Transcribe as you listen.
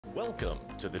Welcome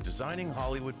to the Designing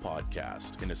Hollywood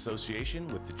podcast in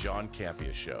association with the John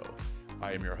Campea Show.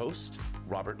 I am your host,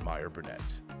 Robert Meyer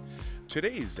Burnett.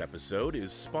 Today's episode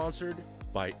is sponsored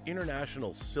by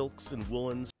International Silks and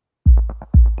Woolens.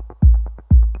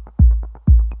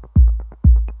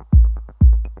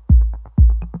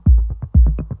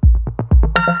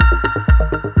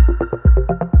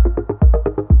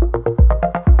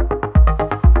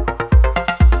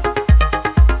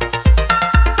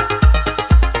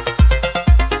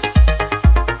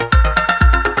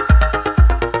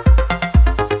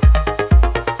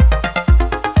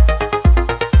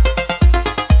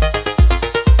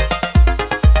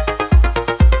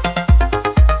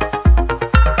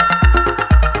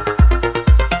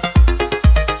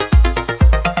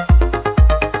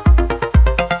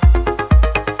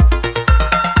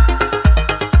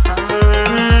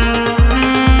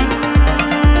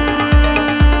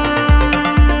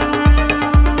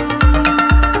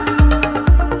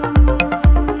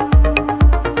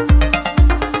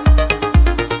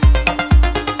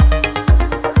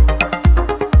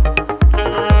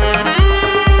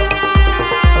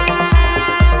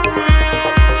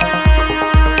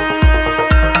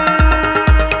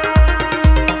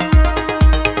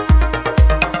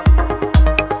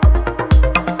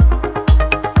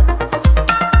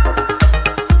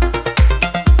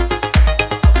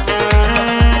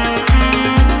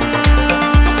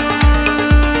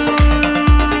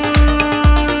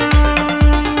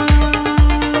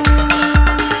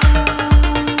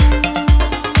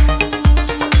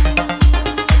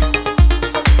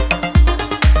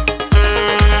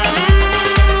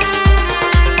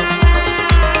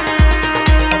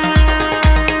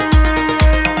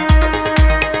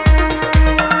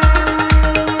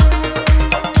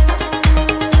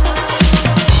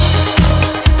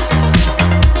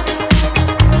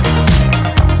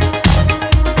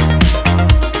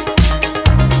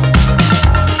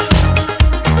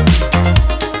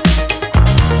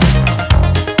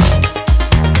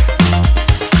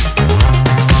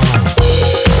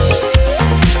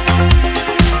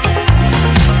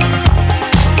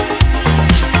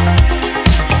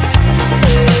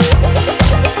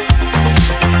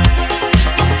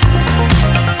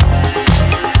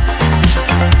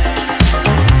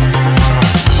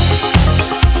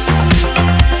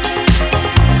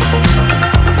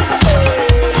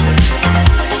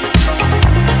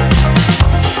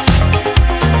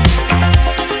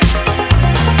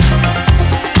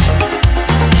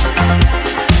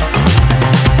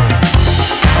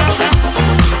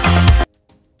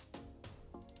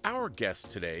 Our guest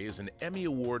today is an Emmy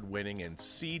Award-winning and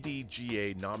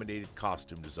CDGA nominated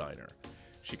costume designer.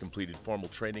 She completed formal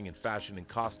training in fashion and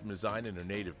costume design in her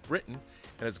native Britain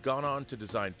and has gone on to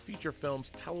design feature films,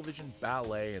 television,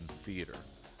 ballet, and theater.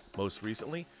 Most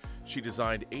recently, she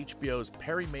designed HBO's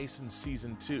Perry Mason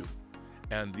Season 2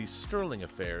 and The Sterling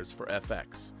Affairs for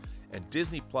FX, and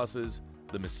Disney Plus's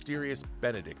The Mysterious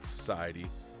Benedict Society,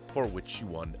 for which she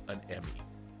won an Emmy.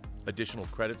 Additional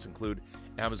credits include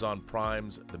Amazon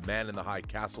Prime's The Man in the High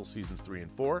Castle Seasons 3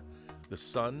 and 4, The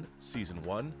Sun Season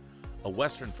 1, a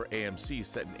Western for AMC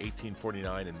set in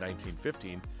 1849 and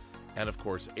 1915, and of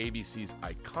course ABC's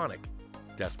iconic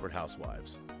Desperate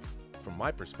Housewives. From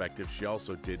my perspective, she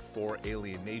also did 4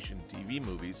 Alien Nation TV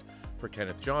movies for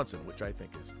Kenneth Johnson, which I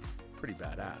think is pretty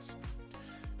badass.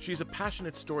 She's a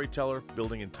passionate storyteller,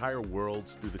 building entire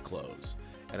worlds through the clothes,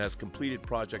 and has completed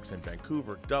projects in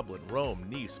Vancouver, Dublin, Rome,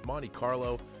 Nice, Monte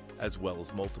Carlo, as well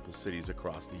as multiple cities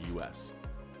across the U.S.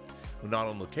 When not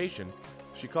on location,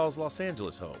 she calls Los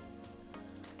Angeles home.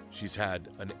 She's had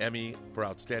an Emmy for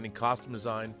Outstanding Costume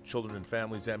Design, Children and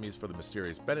Families Emmys for the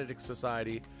Mysterious Benedict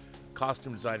Society,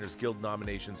 Costume Designers Guild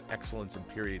nominations, Excellence in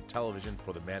Period Television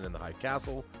for The Man in the High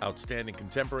Castle, Outstanding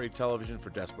Contemporary Television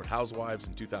for Desperate Housewives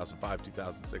in 2005,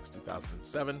 2006,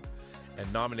 2007,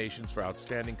 and nominations for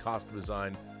Outstanding Costume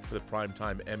Design for the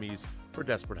Primetime Emmys for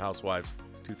Desperate Housewives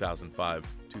 2005,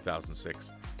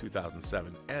 2006,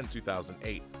 2007, and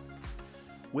 2008.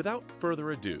 Without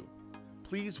further ado,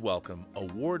 please welcome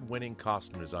award-winning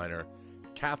costume designer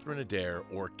Catherine Adair,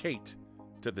 or Cate,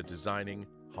 to the Designing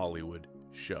Hollywood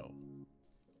Show.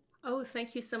 Oh,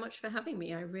 thank you so much for having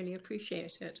me. I really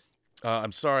appreciate it.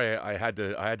 I'm sorry, I had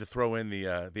to throw in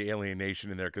the Alien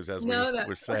Nation in there because, as we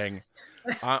were saying,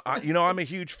 I'm a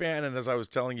huge fan, and as I was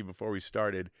telling you before we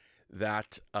started,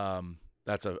 that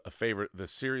that's a favorite. The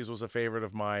series was a favorite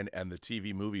of mine, and the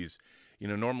TV movies.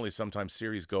 Normally sometimes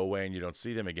series go away and you don't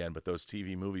see them again, but those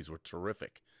TV movies were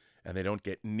terrific, and they don't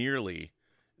get nearly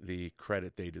the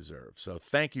credit they deserve. So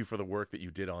thank you for the work that you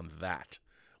did on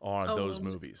those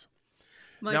movies.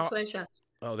 My pleasure.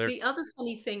 Oh, they're The other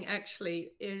funny thing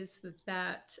actually is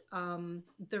that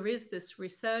there is this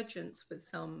resurgence with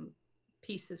some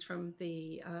pieces from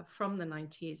the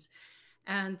 90s.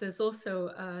 And there's also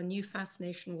a new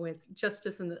fascination with, just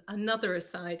as another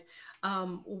aside,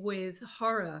 with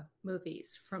horror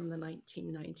movies from the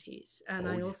 1990s. And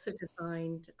oh I yeah. also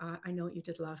designed, I Know What You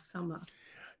Did Last Summer.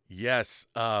 Yes.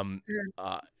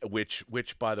 Yeah.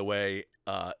 Which by the way,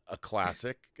 a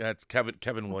classic. That's Kevin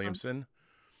Uh-huh. Williamson.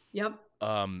 Yep.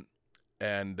 Um,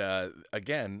 and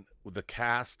again, with the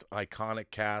cast, iconic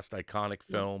Yep.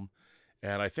 film.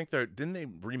 And I think didn't they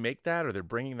remake that, or they're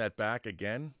bringing that back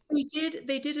again?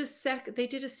 They did a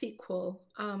sequel.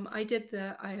 I did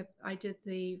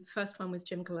the first one with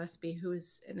Jim Gillespie, who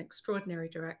is an extraordinary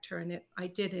director, and I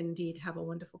did indeed have a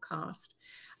wonderful cast.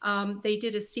 They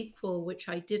did a sequel, which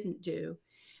I didn't do.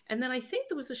 And then I think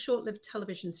there was a short-lived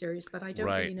television series, but I don't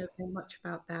Right. really know very much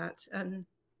about that. And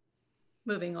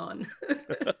moving on.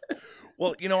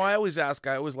 Well, I always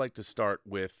like to start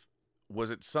with,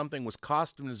 was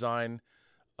costume design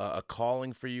a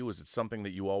calling for you? Was it something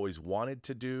that you always wanted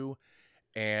to do?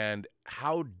 And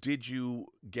how did you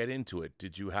get into it?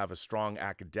 Did you have a strong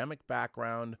academic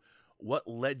background? What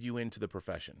led you into the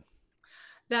profession?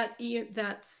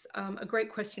 That's a great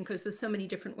question, because there's so many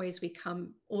different ways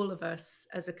all of us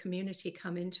as a community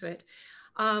come into it.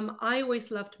 I always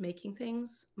loved making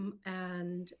things,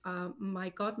 and my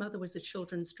godmother was a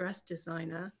children's dress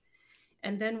designer.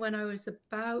 And then when I was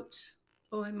about,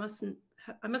 oh, I must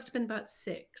have been about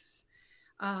 6.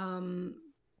 Um,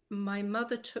 my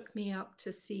mother took me up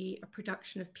to see a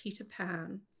production of Peter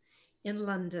Pan in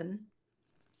London,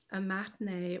 a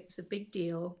matinee. It was a big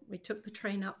deal. We took the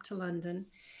train up to London,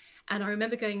 and I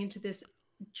remember going into this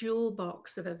jewel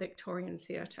box of a Victorian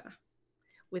theatre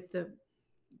with the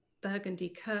burgundy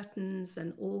curtains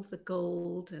and all the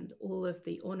gold and all of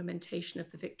the ornamentation of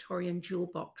the Victorian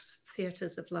jewel box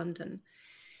theatres of London.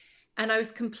 And I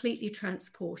was completely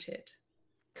transported,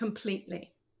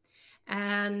 completely.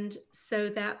 And so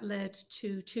that led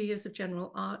to 2 years of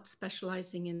general art,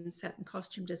 specializing in set and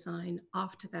costume design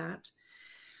after that,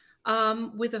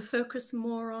 with a focus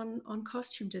more on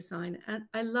costume design. And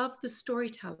I love the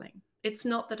storytelling. It's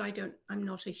not that I'm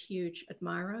not a huge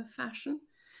admirer of fashion.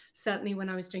 Certainly when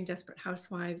I was doing Desperate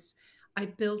Housewives, I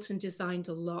built and designed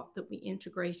a lot that we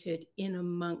integrated in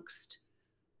amongst,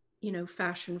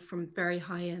 fashion from very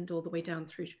high end all the way down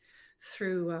through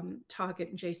Target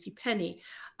and JCPenney.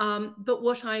 But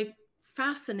what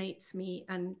fascinates me,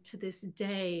 and to this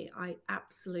day I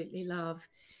absolutely love,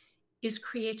 is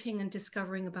creating and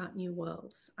discovering about new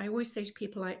worlds. I always say to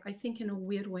people, I think in a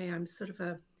weird way, I'm sort of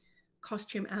a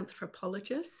costume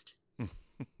anthropologist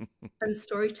and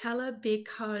storyteller,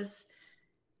 because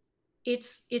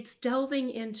it's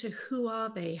delving into who are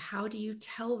they? How do you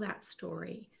tell that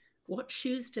story? What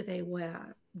shoes do they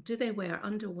wear? Do they wear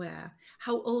underwear?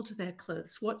 How old are their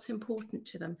clothes? What's important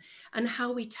to them? And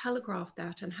how we telegraph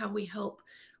that, and how we help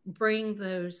bring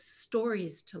those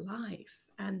stories to life.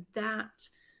 And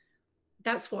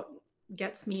that's what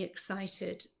gets me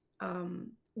excited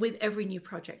with every new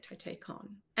project I take on.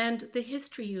 And the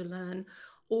history you learn,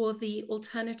 or the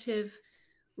alternative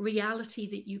reality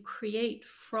that you create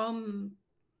from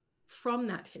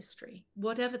that history,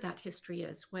 whatever that history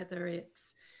is, whether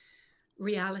it's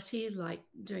reality, like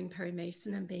doing Perry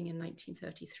Mason and being in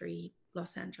 1933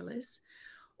 Los Angeles,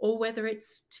 or whether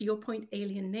it's, to your point,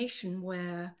 Alien Nation,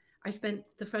 where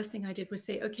the first thing I did was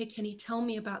say, okay, can you tell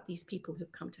me about these people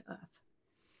who've come to Earth?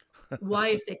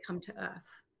 Why have they come to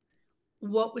Earth?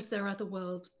 What was their other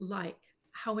world like?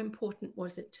 How important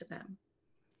was it to them?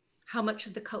 How much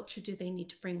of the culture do they need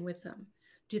to bring with them?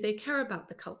 Do they care about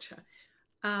the culture?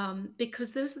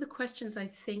 Because those are the questions, I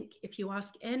think, if you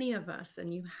ask any of us,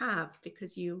 and you have,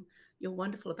 because you're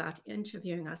wonderful about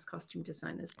interviewing us costume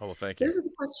designers. Oh, well, thank you. Those are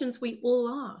the questions we all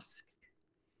ask.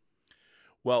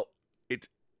 Well,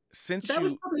 that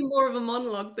was probably more of a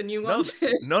monologue than you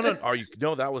wanted. No.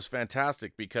 No, that was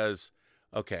fantastic, because,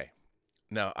 okay,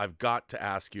 now I've got to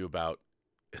ask you about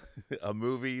a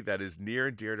movie that is near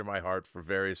and dear to my heart for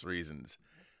various reasons.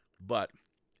 But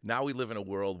now we live in a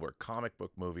world where comic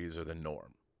book movies are the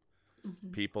norm. Mm-hmm.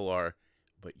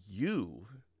 But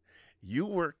you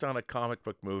worked on a comic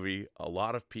book movie. A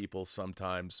lot of people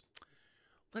sometimes,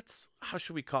 how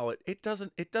should we call it? It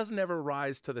doesn't ever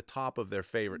rise to the top of their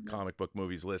favorite comic book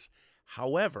movies list.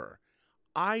 However,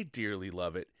 I dearly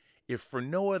love it, if for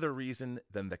no other reason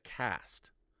than the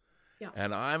cast. Yeah.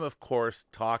 And I'm, of course,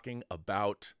 talking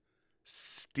about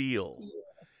Steel.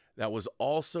 Yeah. That was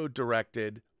also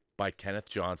directed by Kenneth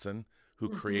Johnson, who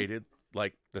created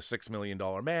like the $6 Million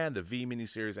Man, the V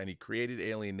miniseries, and he created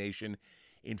Alien Nation.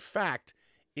 In fact,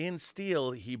 in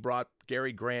Steel, he brought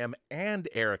Gary Graham and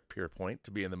Eric Pierpoint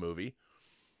to be in the movie.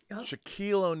 Yep.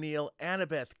 Shaquille O'Neal,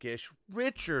 Annabeth Gish,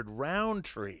 Richard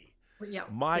Roundtree. Yeah.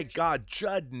 My God,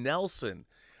 Judd Nelson,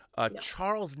 Yeah.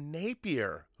 Charles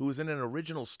Napier, who was in an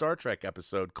original Star Trek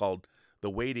episode called The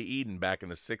Way to Eden back in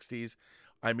the 60s.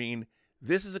 I mean,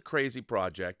 this is a crazy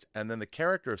project. And then the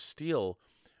character of Steel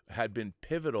had been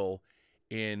pivotal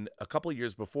in a couple of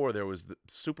years before. There was the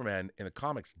Superman in the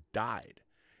comics died.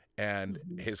 And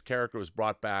his character was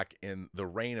brought back in the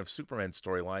Reign of Superman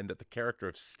storyline that the character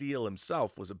of Steel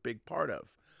himself was a big part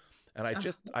of. And I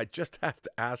just have to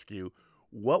ask you,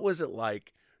 what was it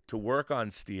like to work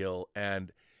on Steel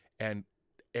and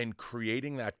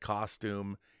creating that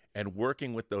costume and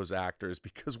working with those actors?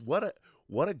 Because what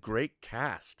a great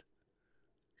cast.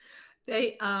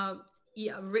 They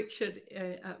Richard.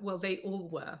 Well, they all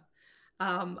were.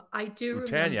 I do remember.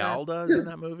 Rutanya Alda is in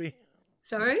that movie.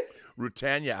 Sorry?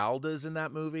 Rutanya Alda is in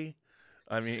that movie.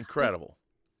 I mean, incredible.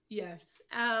 Yes.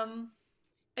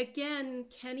 Again,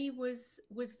 Kenny was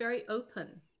very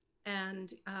open.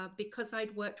 And because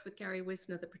I'd worked with Gary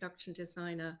Wisner, the production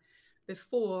designer,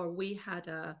 before, we had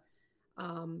a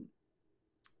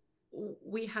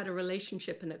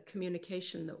relationship and a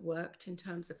communication that worked in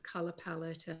terms of color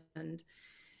palette and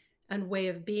way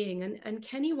of being. And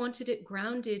Kenny wanted it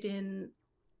grounded in,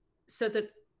 so that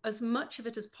as much of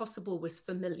it as possible was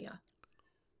familiar.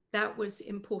 That was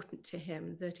important to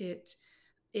him, that it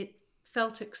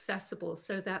felt accessible.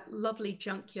 So that lovely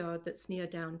junkyard that's near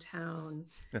downtown,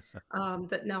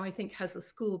 that now I think has a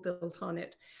school built on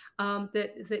it,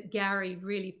 that Gary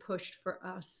really pushed for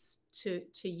us to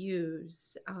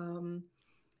use.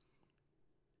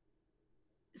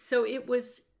 So it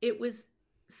was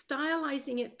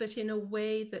stylizing it, but in a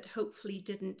way that hopefully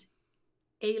didn't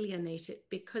alienate it,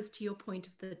 because to your point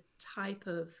of the type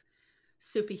of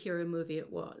superhero movie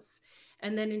it was.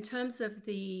 And then in terms of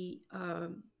the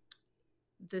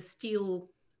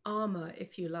steel armor,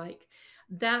 if you like,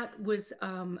 that was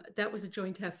a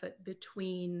joint effort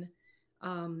between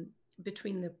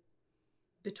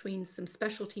some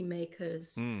specialty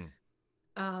makers,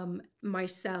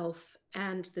 myself,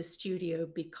 and the studio,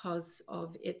 because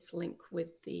of its link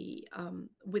with the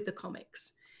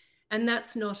comics. And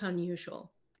that's not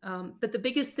unusual. But the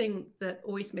biggest thing that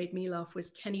always made me laugh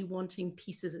was Kenny wanting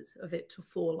pieces of it to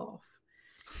fall off.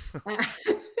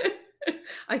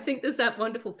 I think there's that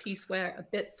wonderful piece where a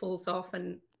bit falls off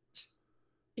and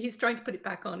he's trying to put it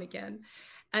back on again.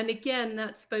 And again,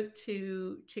 that spoke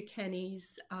to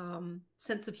Kenny's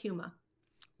sense of humor.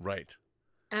 Right.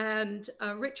 And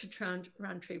Richard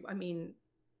Roundtree, I mean,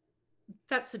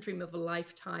 that's a dream of a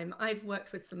lifetime. I've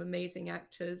worked with some amazing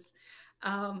actors,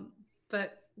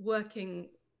 but working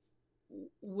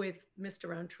with Mr.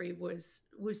 Roundtree was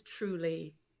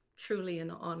truly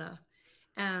an honor,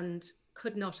 and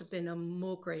could not have been a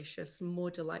more gracious, more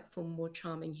delightful, more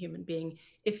charming human being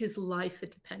if his life had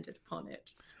depended upon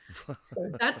it.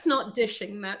 So that's not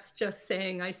dishing. That's just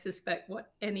saying, I suspect,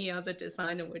 what any other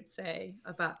designer would say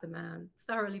about the man.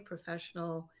 Thoroughly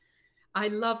professional. I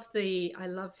love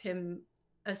him,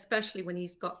 especially when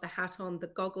he's got the hat on, the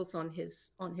goggles on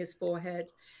his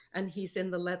forehead, and he's in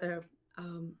the leather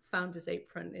founder's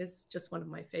apron. Is just one of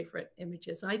my favorite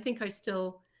images. I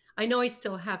know I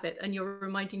still have it, and you're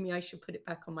reminding me I should put it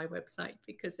back on my website,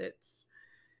 because it's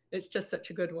just such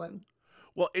a good one.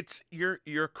 Well, it's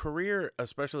your career,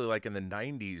 especially like in the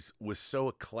 90s, was so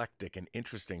eclectic and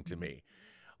interesting to me.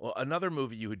 Well, another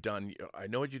movie you had done, I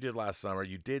know what you did last summer.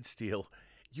 You did Steel.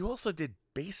 You also did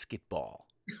Basketball.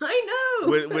 I know.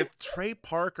 with Trey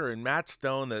Parker and Matt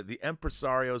Stone, the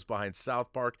impresarios behind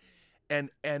South Park, and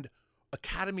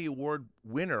Academy Award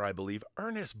winner, I believe,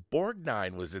 Ernest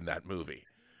Borgnine was in that movie.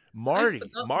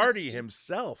 Marty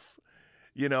himself.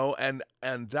 You know, and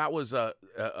that was David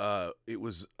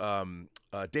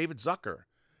Zucker,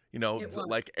 you know,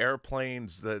 like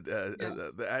airplanes.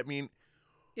 Yes. I mean,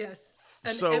 yes.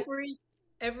 And so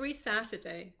every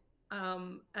Saturday,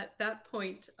 at that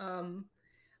point,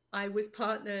 I was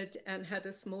partnered and had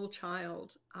a small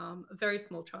child, a very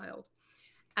small child,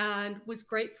 and was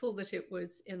grateful that it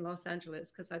was in Los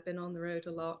Angeles, because I've been on the road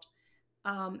a lot.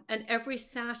 And every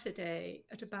Saturday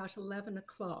at about 11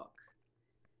 o'clock,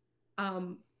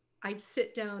 I'd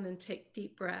sit down and take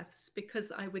deep breaths,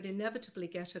 because I would inevitably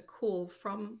get a call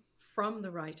from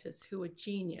the writers, who are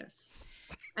genius.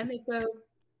 And they go,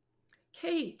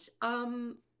 Cate,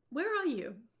 where are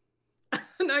you?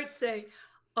 And I'd say,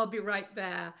 I'll be right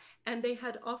there. And they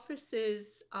had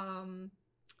offices on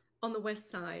the West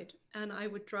Side. And I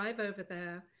would drive over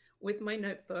there with my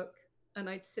notebook, and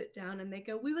I'd sit down, and they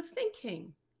go, we were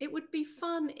thinking it would be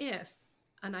fun if,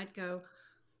 and I'd go,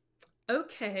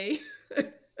 okay.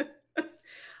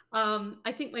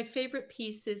 I think my favorite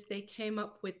piece is they came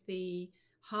up with the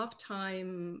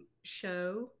halftime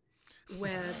show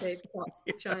where they've got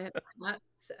the giant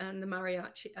hats and the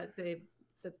mariachi,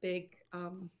 the big.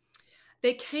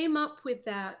 They came up with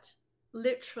that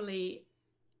literally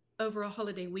over a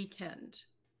holiday weekend,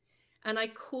 and I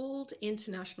called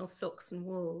International Silks and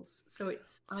Wools. So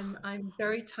I'm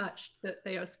very touched that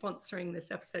they are sponsoring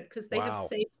this episode, because they have Wow.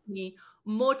 saved me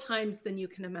more times than you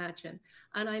can imagine.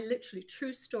 And I literally,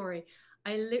 true story,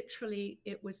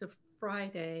 it was a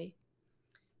Friday,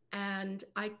 and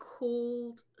I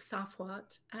called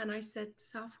Safwat and I said,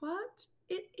 Safwat,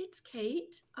 it's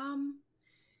Cate.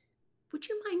 Would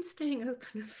you mind staying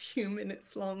open a few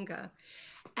minutes longer?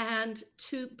 And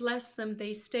to bless them,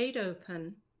 they stayed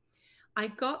open. I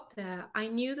got there. I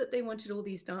knew that they wanted all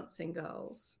these dancing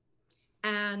girls.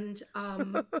 And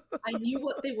I knew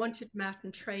what they wanted Matt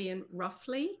and Trey in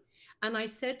roughly. And I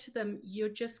said to them, you're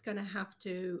just going to have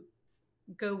to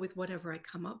go with whatever I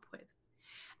come up with.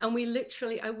 And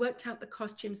I worked out the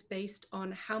costumes based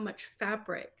on how much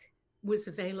fabric was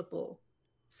available.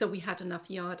 So we had enough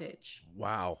yardage.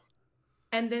 Wow.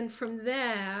 And then from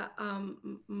there,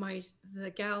 the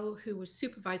gal who was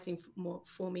supervising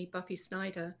for me, Buffy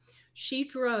Snyder, she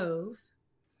drove,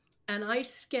 and I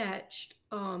sketched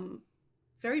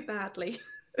very badly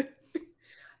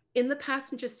in the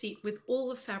passenger seat with all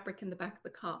the fabric in the back of the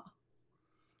car.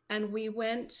 And we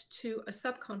went to a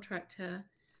subcontractor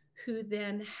who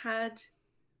then had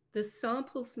the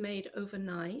samples made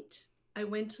overnight. I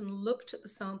went and looked at the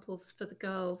samples for the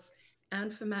girls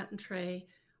and for Matt and Trey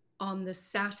on the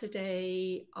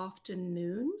Saturday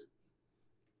afternoon.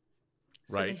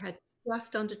 So Right. They had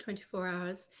just under 24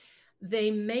 hours.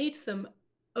 They made them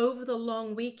over the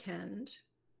long weekend.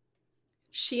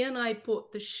 She and I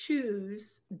bought the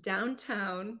shoes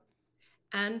downtown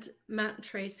and Matt and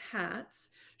Trey's hats.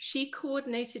 She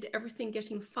coordinated everything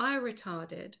getting fire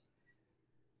retarded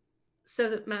so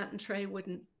that Matt and Trey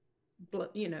wouldn't,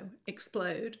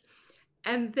 explode.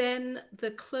 And then the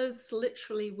clothes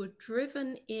literally were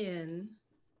driven in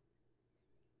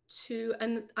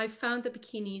and I found the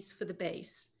bikinis for the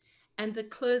base. And the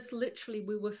clothes literally,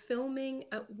 we were filming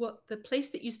at the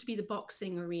place that used to be the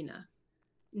boxing arena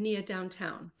near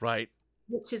downtown. Right.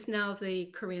 Which is now the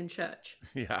Korean church.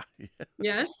 Yeah.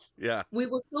 Yes? Yeah. We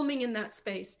were filming in that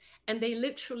space, and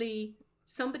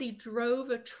somebody drove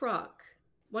a truck.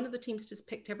 One of the teamsters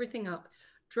picked everything up,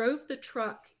 drove the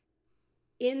truck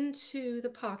into the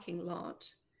parking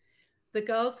lot. The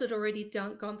girls had already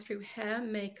gone through hair,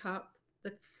 makeup,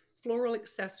 the floral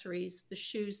accessories, the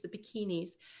shoes, the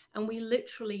bikinis, and we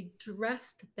literally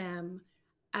dressed them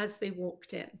as they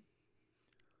walked in.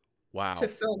 Wow. To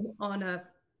film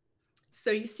so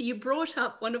you see, you brought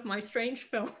up one of my strange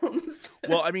films.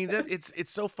 Well, I mean, it's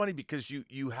so funny because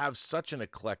you have such an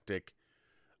eclectic,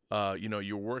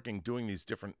 you're doing these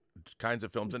different kinds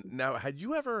of films. And now, had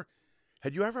you ever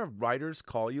writers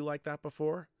call you like that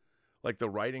before? Like the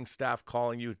writing staff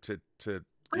calling you to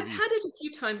I've had it a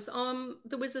few times.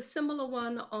 There was a similar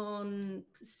one on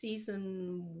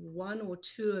season 1 or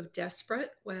 2 of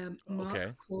Desperate, where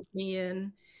Mark called me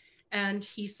in, and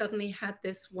he suddenly had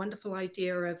this wonderful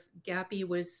idea of Gabby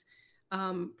was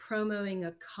promoting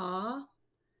a car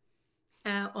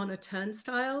on a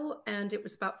turnstile, and it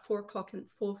was about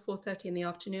 4:30 in the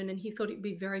afternoon, and he thought it'd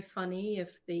be very funny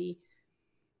if the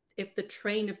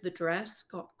train of the dress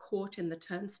got caught in the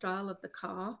turnstile of the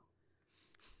car.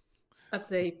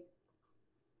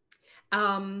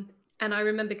 And I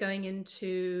remember going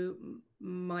into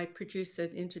my producer,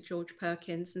 into George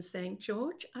Perkins, and saying,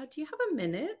 George, do you have a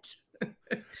minute?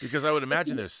 Because I would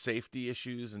imagine there's safety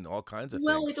issues and all kinds of things.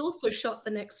 Well, it also shot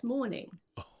the next morning.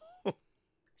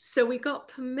 So we got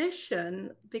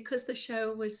permission, because the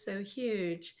show was so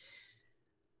huge.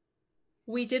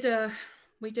 We did a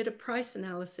price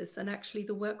analysis, and actually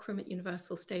the workroom at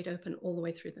Universal stayed open all the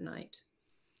way through the night.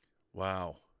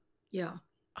 Wow. Yeah.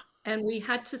 And we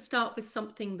had to start with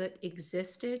something that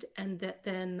existed and that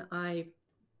then I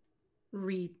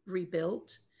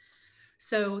rebuilt.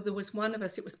 So there was one of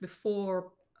us, it was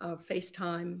before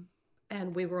FaceTime,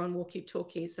 and we were on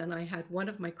walkie-talkies, and I had one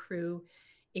of my crew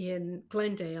in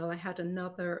Glendale. I had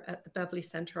another at the Beverly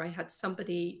Center. I had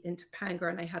somebody in Topanga,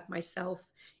 and I had myself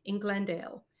in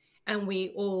Glendale. And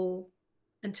we all,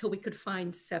 until we could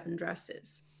find 7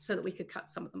 dresses so that we could cut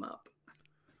some of them up.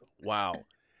 Wow.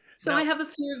 So now, I have a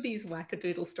few of these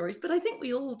wackadoodle stories, but I think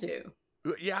we all do.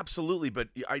 Yeah, absolutely. But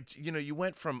you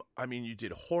went from, you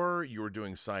did horror, you were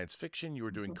doing science fiction, you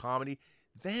were doing comedy.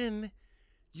 Then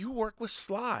you worked with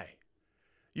Sly.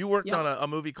 You worked on a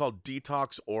movie called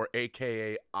Detox, or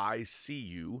AKA I See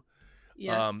You.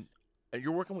 Yes. And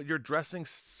you're dressing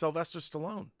Sylvester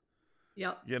Stallone,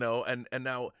 Yeah. you know, and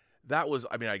now that was,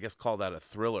 I mean, I guess call that a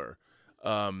thriller.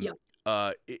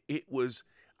 Yeah. It was,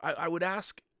 I would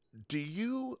ask, do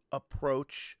you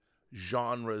approach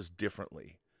genres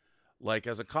differently? Like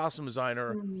as a costume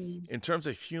designer, Mm. in terms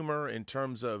of humor, in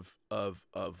terms or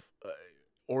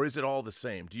is it all the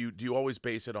same? Do you always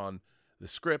base it on the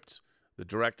script, the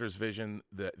director's vision,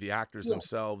 the actors Yes.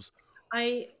 themselves?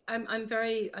 I'm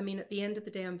very, I mean, at the end of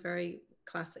the day, I'm very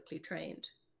classically trained.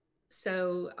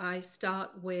 So I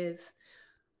start with,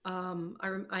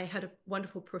 I had a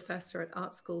wonderful professor at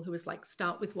art school who was like,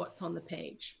 start with what's on the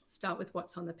page, start with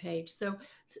what's on the page. So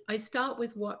I start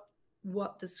with what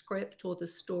the script or the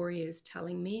story is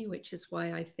telling me, which is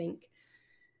why I think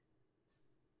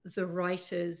the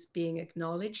writers being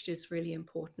acknowledged is really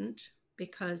important,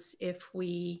 because if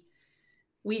we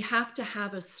have to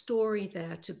have a story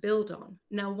there to build on.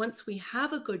 Now, once we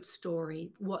have a good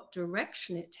story, what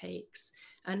direction it takes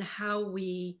and how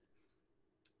we,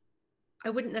 I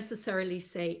wouldn't necessarily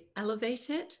say elevate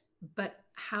it, but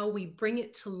how we bring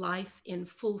it to life in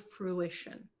full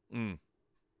fruition, Mm.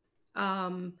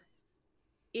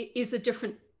 it is a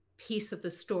different piece of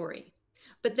the story.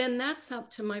 But then that's up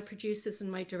to my producers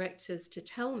and my directors to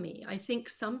tell me. I think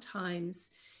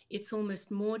sometimes it's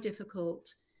almost more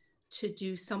difficult to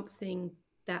do something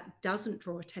that doesn't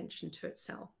draw attention to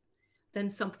itself than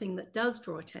something that does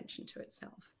draw attention to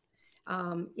itself.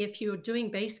 If you're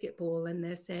doing basketball and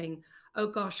they're saying, oh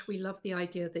gosh, we love the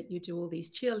idea that you do all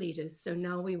these cheerleaders, so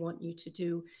now we want you to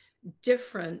do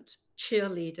different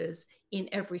cheerleaders in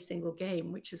every single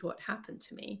game, which is what happened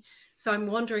to me. So I'm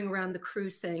wandering around the crew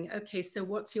saying, okay, so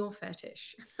what's your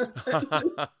fetish? And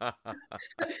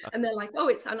they're like,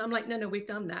 oh, and I'm like, no, we've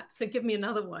done that. So give me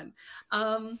another one.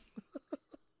 But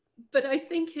I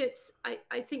think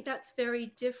I think that's very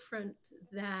different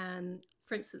than,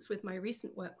 for instance, with my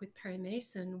recent work with Perry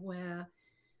Mason, where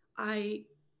my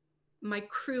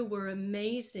crew were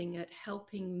amazing at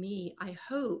helping me. I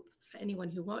hope for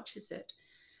anyone who watches it,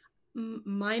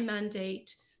 my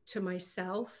mandate to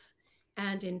myself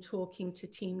and in talking to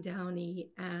Team Downey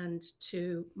and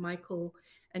to Michael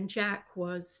and Jack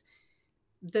was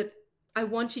that I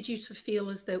wanted you to feel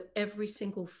as though every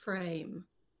single frame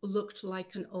looked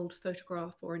like an old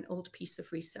photograph or an old piece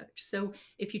of research. So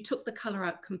if you took the color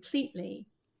out completely,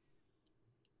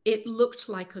 it looked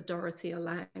like a Dorothea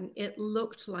Lange. It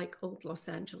looked like old Los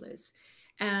Angeles.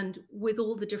 And with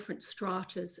all the different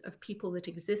stratas of people that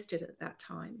existed at that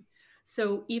time.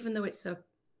 So even though it's a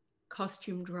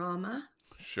costume drama,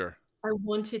 Sure, I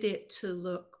wanted it to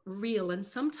look real. And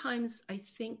sometimes I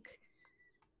think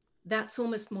that's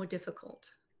almost more difficult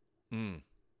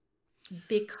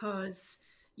because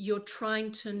you're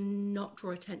trying to not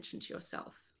draw attention to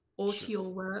yourself or sure. to your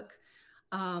work.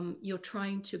 You're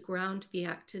trying to ground the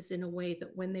actors in a way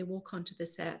that when they walk onto the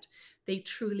set, they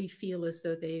truly feel as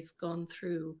though they've gone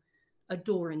through a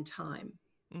door in time.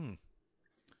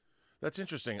 That's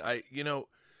interesting. I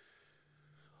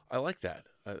like that.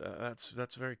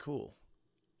 That's very cool.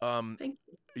 Thank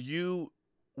you.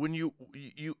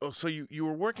 So you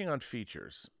were working on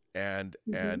features and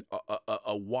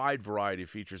a wide variety of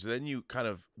features. And then you kind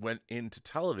of went into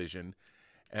television,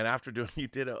 and after doing, you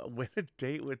did Win a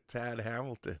Date with Tad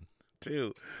Hamilton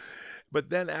too. But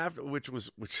then after, which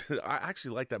I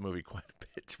actually like that movie quite a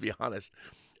bit, to be honest.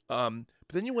 But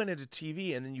then you went into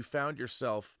TV, and then you found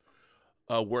yourself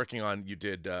working on. You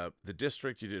did The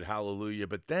District, you did Hallelujah,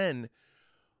 but then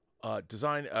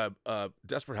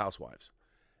Desperate Housewives.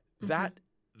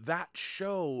 That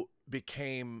show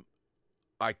became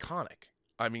iconic.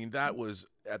 I mean, that was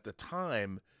at the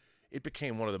time. It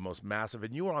became one of the most massive,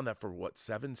 and you were on that for what,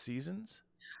 7 seasons?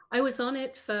 I was on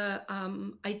it for,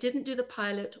 I didn't do the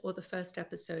pilot or the first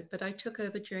episode, but I took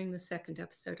over during the second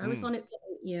episode. I was on it for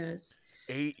 8 years.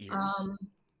 8 years. Wow.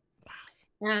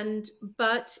 I'm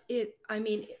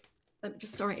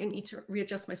just sorry, I need to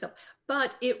readjust myself.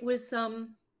 But it was,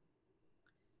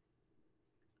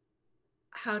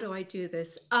 how do I do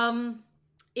this?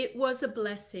 It was a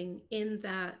blessing in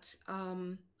that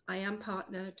I am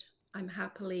partnered. I'm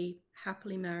happily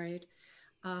married.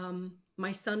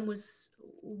 My son was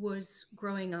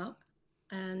growing up,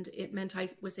 and it meant I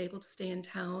was able to stay in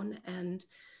town and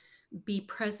be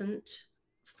present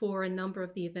for a number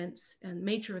of the events and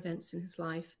major events in his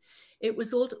life. It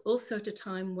was also at a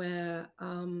time where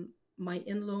my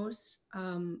in-laws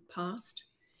passed,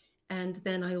 and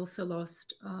then I also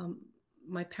lost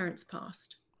my parents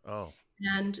passed. Oh.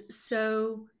 And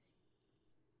so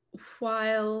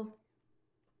while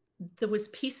there was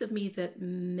a piece of me that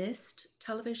missed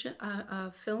television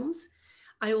films,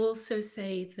 I also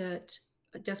say that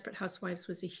Desperate Housewives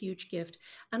was a huge gift.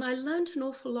 And I learned an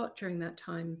awful lot during that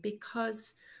time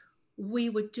because we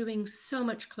were doing so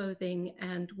much clothing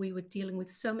and we were dealing with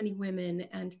so many women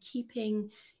and keeping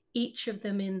each of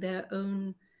them in their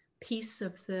own piece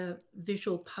of the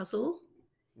visual puzzle,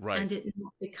 Right. and it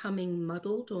not becoming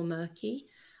muddled or murky,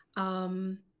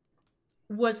 and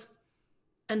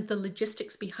the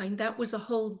logistics behind that was a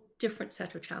whole different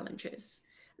set of challenges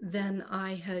than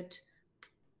I had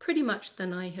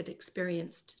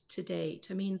experienced to date.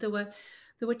 I mean, there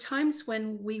were times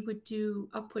when we would do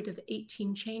upward of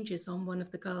 18 changes on one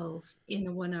of the girls in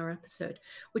a 1-hour episode,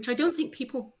 which I don't think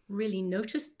people really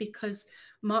noticed because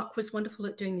Mark was wonderful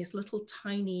at doing these little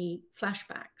tiny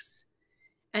flashbacks.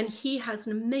 And he has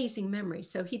an amazing memory.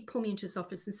 So he'd pull me into his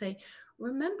office and say,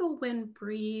 remember when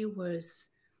Brie was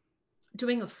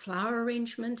doing a flower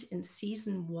arrangement in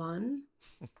season 1?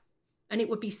 And it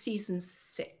would be season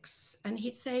 6. And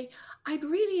he'd say, I'd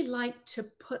really like to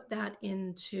put that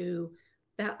into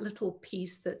that little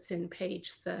piece that's in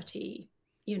page 30,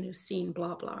 scene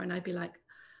blah, blah. And I'd be like,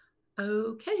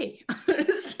 okay.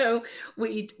 So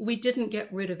we didn't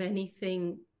get rid of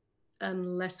anything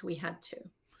unless we had to.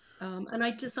 And I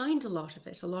designed a lot of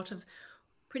it,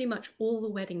 pretty much all the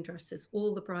wedding dresses,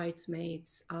 all the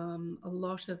bridesmaids, a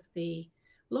lot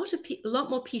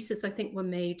more pieces I think were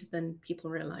made than people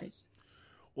realize.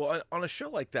 Well, on a show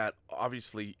like that,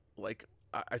 obviously, like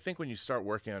I think when you start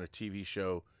working on a TV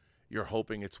show, you're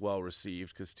hoping it's well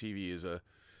received because TV is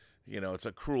it's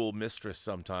a cruel mistress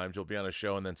sometimes. You'll be on a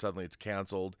show and then suddenly it's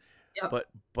canceled. Yep.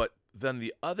 But then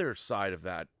the other side of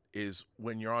that is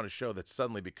when you're on a show that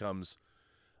suddenly becomes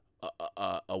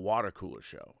a water cooler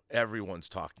show. Everyone's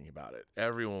talking about it.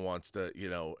 Everyone wants to,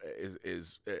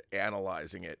 is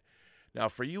analyzing it. Now,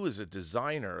 for you as a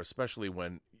designer, especially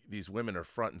when these women are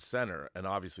front and center, and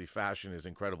obviously fashion is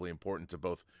incredibly important to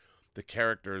both the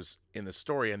characters in the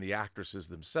story and the actresses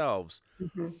themselves.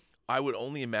 Mm-hmm. I would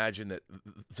only imagine that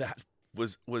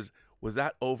was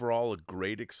that overall a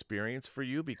great experience for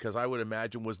you? Because I would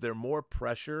imagine, was there more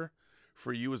pressure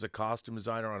for you as a costume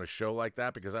designer on a show like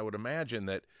that? Because I would imagine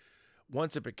that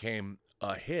once it became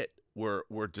a hit,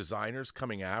 were designers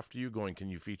coming after you going, can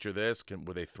you feature this?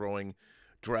 Were they throwing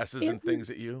dresses and things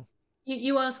at you?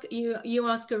 You ask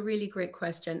a really great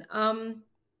question.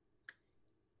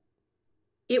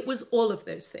 It was all of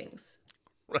those things.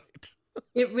 Right.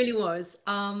 It really was.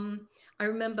 I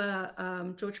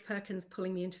remember George Perkins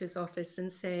pulling me into his office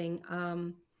and saying,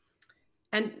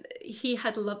 and he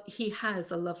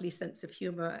has a lovely sense of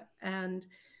humor, and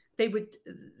they would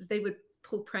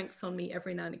pull pranks on me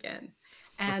every now and again.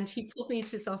 And he pulled me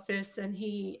into his office and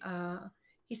he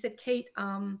said, Cate,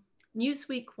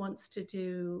 Newsweek wants to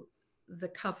do the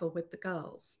cover with the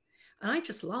girls. And I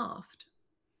just laughed.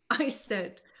 I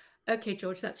said, okay,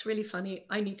 George, that's really funny.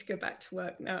 I need to go back to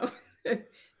work now.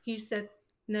 He said,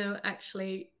 no,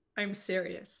 actually, I'm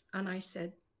serious. And I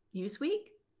said, Newsweek?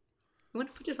 You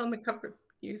want to put it on the cover of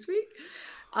Newsweek?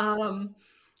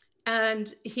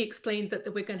 And he explained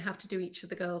that we're going to have to do each of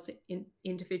the girls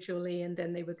individually, and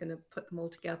then they were going to put them all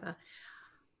together.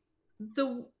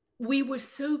 We were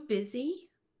so busy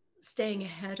staying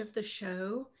ahead of the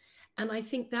show. And I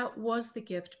think that was the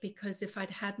gift, because if I'd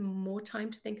had more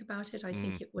time to think about it, I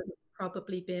think it would have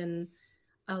probably been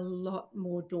a lot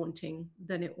more daunting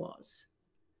than it was.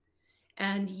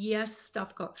 And yes,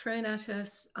 stuff got thrown at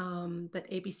us, but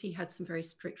ABC had some very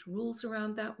strict rules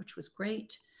around that, which was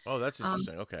great. Oh, that's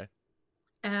interesting. Okay.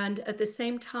 And at the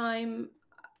same time,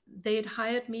 they had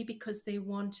hired me because they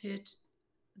wanted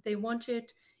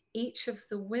each of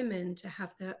the women to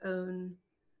have their own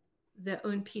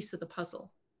piece of the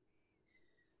puzzle.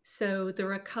 So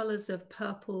there are colors of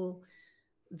purple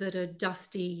that are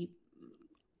dusty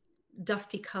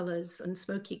colors and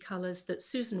smoky colors that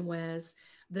Susan wears,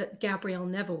 that Gabrielle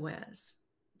never wears,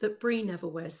 that Brie never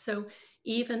wears. So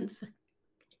even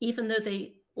though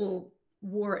they all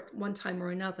wore at one time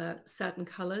or another certain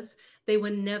colors, they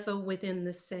were never within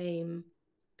the same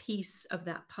piece of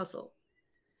that puzzle.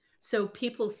 So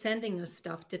people sending us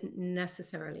stuff didn't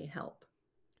necessarily help,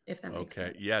 if that makes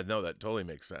sense. Yeah, no, that totally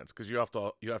makes sense, because you have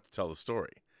to tell the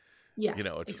story. Yes,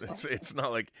 it's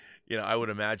not like, I would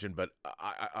imagine, but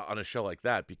I, on a show like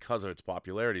that, because of its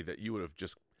popularity, that you would have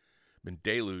just been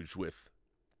deluged with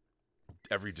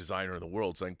every designer in the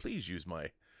world saying, please use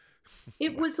my.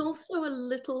 It was also a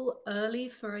little early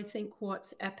for, I think,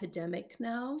 what's epidemic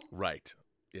now. Right.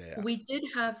 Yeah. We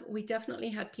definitely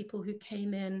had people who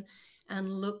came in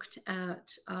and looked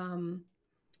at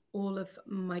all of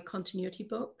my continuity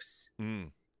books,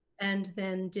 and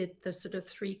then did the sort of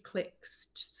 3 clicks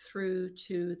through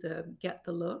to the get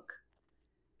the look.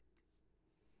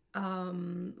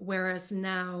 Whereas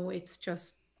now it's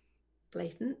just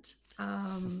blatant,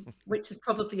 which is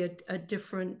probably a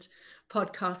different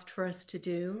podcast for us to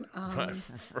do.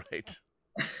 Right.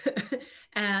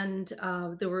 And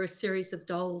there were a series of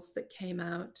dolls that came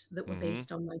out that were Mm-hmm.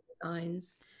 based on my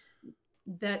designs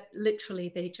that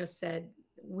literally they just said,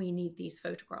 we need these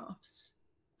photographs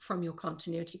from your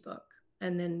continuity book.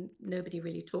 And then nobody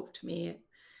really talked to me.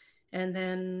 And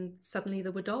then suddenly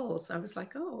there were dolls. I was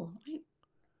like, oh,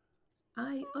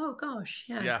 oh gosh,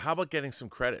 yes. Yeah. How about getting some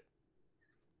credit?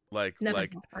 Never. I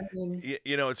mean,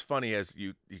 You know, it's funny, as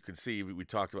you can see, we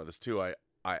talked about this too. I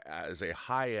as a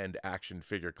high-end action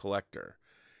figure collector,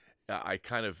 I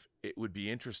kind of, it would be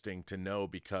interesting to know,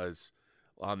 because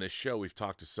on this show we've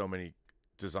talked to so many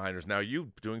designers. Now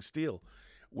you doing steel,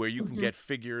 where you can get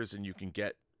figures and you can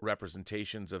get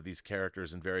representations of these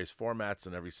characters in various formats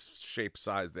and every shape,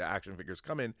 size the action figures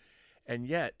come in, and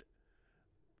yet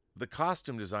the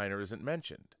costume designer isn't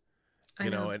mentioned. You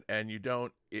know, and you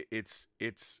don't, it's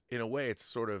in a way, it's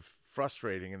sort of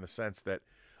frustrating in the sense that,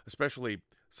 especially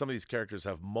some of these characters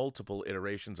have multiple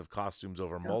iterations of costumes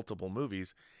over multiple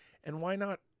movies. And why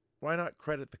not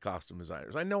credit the costume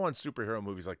designers? I know on superhero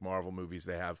movies like Marvel movies,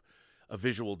 they have a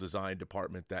visual design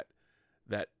department that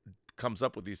comes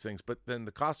up with these things, but then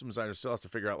the costume designer still has to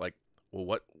figure out, like,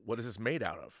 well, what is this made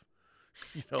out of?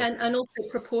 You know? And also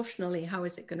proportionally, how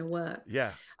is it going to work?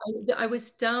 Yeah. I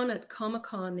was down at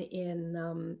Comic-Con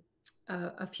in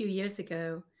a few years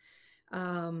ago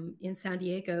in San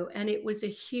Diego, and it was a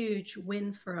huge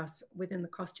win for us within the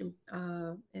costume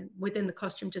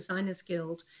Designers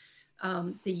Guild.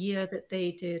 The year that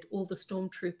they did all the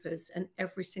stormtroopers, and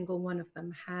every single one of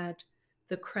them had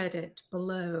the credit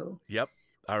below. Yep.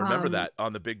 I remember that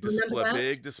on the big display.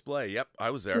 Big display. Yep, I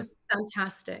was there. It was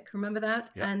fantastic. Remember that?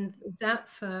 Yep. And that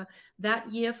for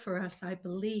that year for us, I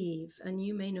believe, and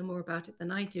you may know more about it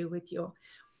than I do with your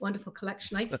wonderful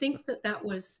collection. I think that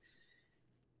was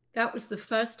the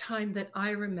first time that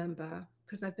I remember,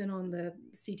 because I've been on the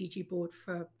CDG board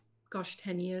for, gosh,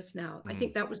 10 years now. I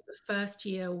think that was the first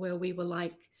year where we were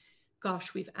like,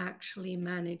 gosh, we've actually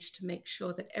managed to make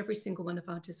sure that every single one of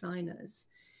our designers,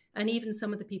 and even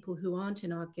some of the people who aren't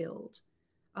in our guild,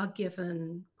 are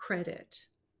given credit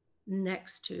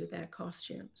next to their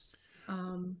costumes.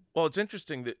 Well, it's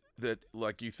interesting that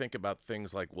like, you think about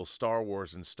things like, well, Star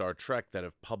Wars and Star Trek that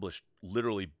have published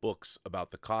literally books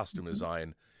about the costume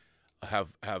design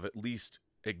have at least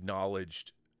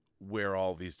acknowledged where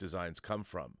all these designs come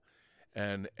from.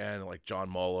 And like John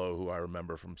Mollo, who I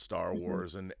remember from Star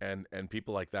Wars, and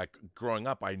people like that. Growing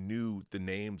up, I knew the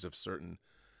names of certain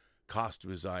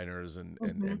costume designers, and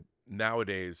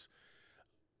nowadays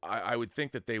I would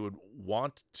think that they would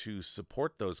want to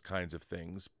support those kinds of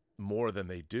things more than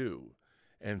they do,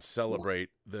 and celebrate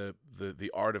the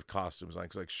art of costume design.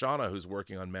 Because like Shauna, who's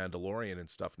working on Mandalorian and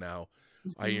stuff now,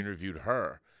 I interviewed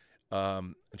her,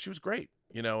 and she was great,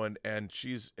 you know, and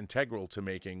she's integral to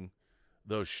making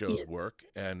those shows work,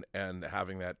 and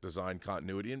having that design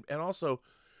continuity, and also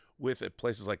with at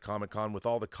places like Comic-Con, with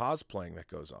all the cosplaying that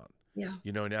goes on. Yeah.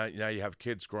 You know, now you have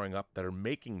kids growing up that are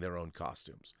making their own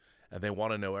costumes, and they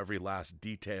want to know every last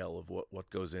detail of what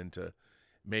goes into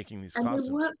making these costumes. And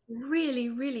they work really,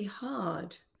 really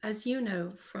hard, as you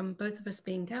know, from both of us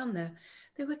being down there.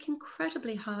 They work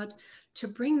incredibly hard to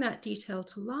bring that detail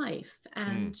to life,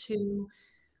 and to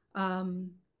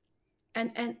and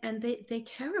they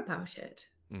care about it.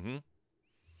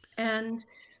 And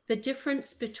the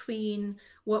difference between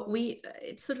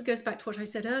it sort of goes back to what I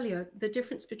said earlier, the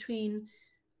difference between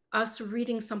us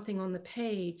reading something on the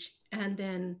page and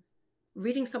then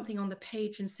reading something on the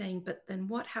page and saying, but then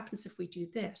what happens if we do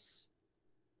this?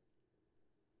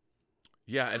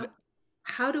 Yeah. And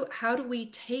how do we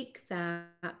take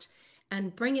that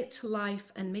and bring it to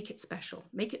life and make it special,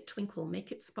 make it twinkle,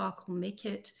 make it sparkle, make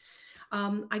it,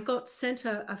 I got sent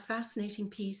a fascinating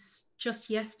piece just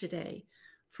yesterday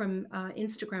from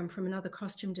Instagram from another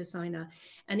costume designer,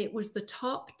 and it was the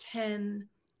top 10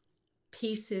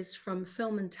 pieces from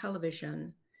film and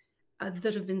television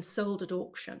that have been sold at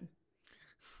auction.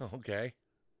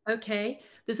 Okay.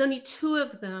 There's only 2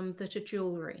 of them that are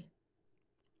jewelry.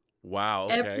 Wow.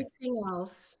 Okay.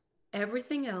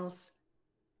 Everything else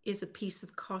is a piece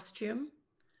of costume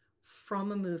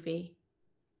from a movie.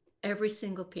 Every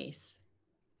single piece.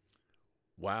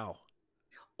 Wow.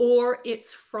 Or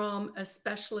it's from a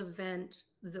special event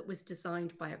that was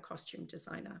designed by a costume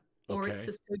designer, or it's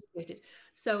associated.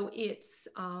 So it's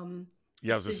the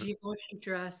GA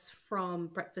dress from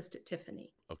Breakfast at Tiffany.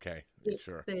 Okay,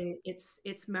 sure.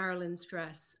 It's Marilyn's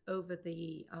dress over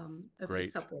the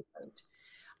subway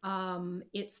boat.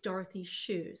 It's Dorothy's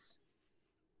shoes.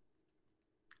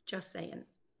 Just saying.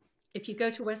 If you go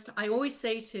to West, I always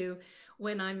say to,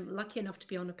 when I'm lucky enough to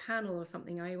be on a panel or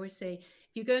something, I always say,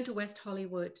 if you go into West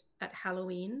Hollywood at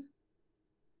Halloween,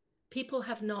 people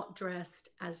have not dressed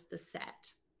as the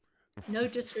set. No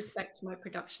disrespect to my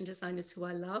production designers who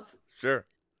I love. Sure.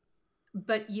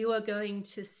 But you are going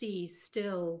to see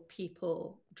still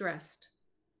people dressed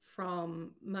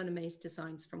from Mona May's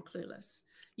designs from Clueless.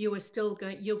 You are still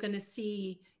you're going to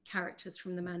see characters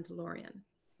from The Mandalorian.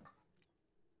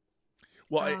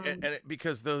 Well,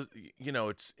 because those, you know,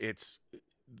 it's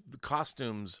the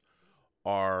costumes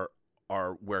are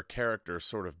where character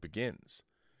sort of begins.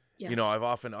 Yes. You know, I've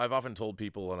often told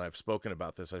people, and I've spoken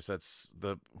about this. I said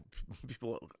the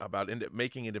people about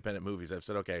making independent movies. I've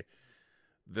said, okay,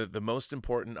 the most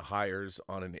important hires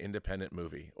on an independent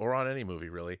movie, or on any movie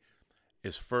really,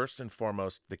 is first and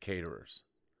foremost the caterers.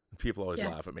 People always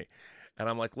laugh at me, and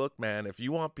I'm like, look, man, if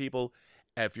you're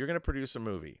going to produce a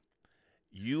movie,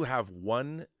 you have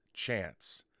one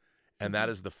chance, and that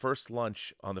is the first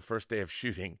lunch on the first day of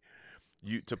shooting,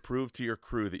 to prove to your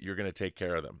crew that you're going to take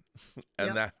care of them.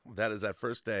 And that is that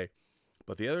first day.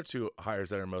 But the other two hires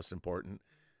that are most important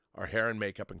are hair and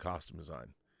makeup and costume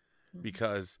design,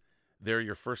 because they're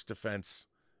your first defense,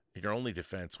 your only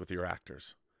defense with your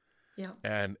actors. Yeah.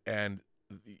 And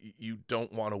you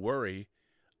don't want to worry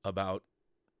about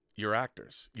your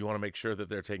actors. You want to make sure that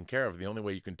they're taken care of. The only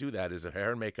way you can do that is a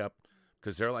hair and makeup,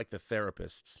 because they're like the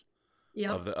therapists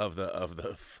of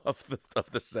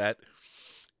the set,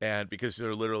 and because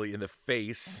they're literally in the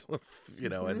face, you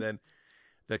know. And then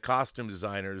the costume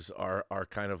designers are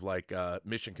kind of like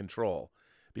mission control,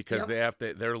 because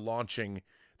they're launching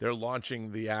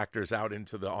the actors out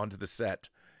onto the set,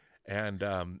 and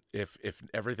if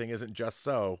everything isn't just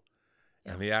so,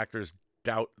 and the actors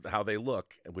doubt how they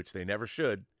look, which they never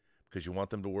should, because you want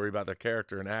them to worry about their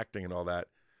character and acting and all that.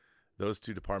 Those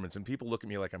two departments, and people look at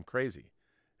me like I'm crazy,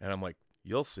 and I'm like,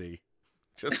 you'll see.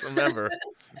 Just remember,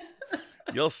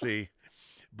 you'll see.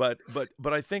 But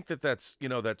I think that's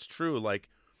true. Like,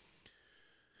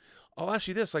 I'll ask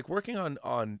you this: like, working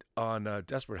on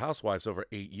Desperate Housewives over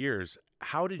 8 years,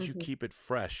 how did you keep it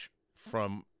fresh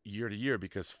from year to year?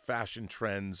 Because fashion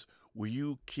trends, were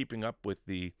you keeping up with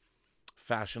the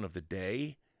fashion of the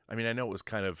day? I mean, I know it was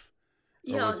kind of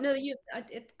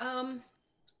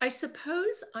I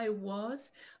suppose I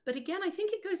was, but again, I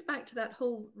think it goes back to that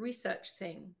whole research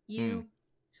thing.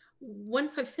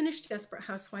 Once I finished Desperate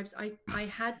Housewives, I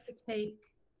had to take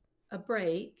a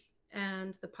break,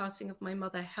 and the passing of my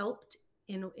mother helped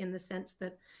in the sense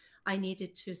that I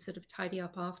needed to sort of tidy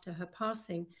up after her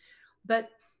passing.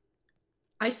 But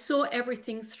I saw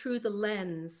everything through the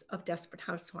lens of Desperate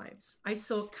Housewives. I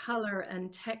saw color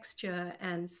and texture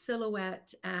and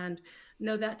silhouette, and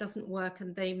no, that doesn't work.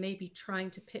 And they may be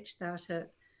trying to pitch that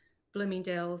at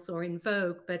Bloomingdale's or in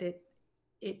Vogue, but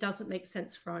it doesn't make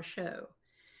sense for our show.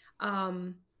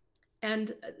 And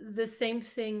the same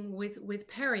thing with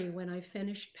Perry. When I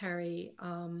finished Perry,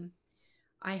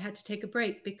 I had to take a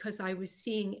break because I was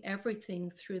seeing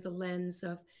everything through the lens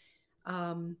of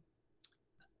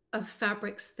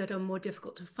fabrics that are more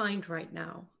difficult to find right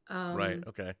now. Right.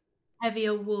 Okay.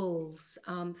 Heavier wools,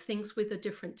 things with a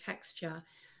different texture,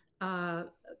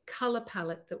 color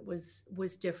palette that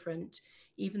was different,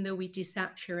 even though we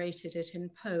desaturated it in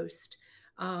post,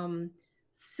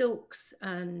 silks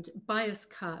and bias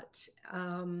cut.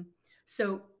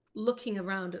 So looking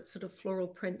around at sort of floral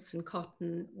prints and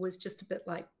cotton was just a bit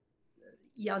like,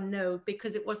 yeah, no,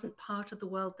 because it wasn't part of the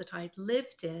world that I'd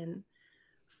lived in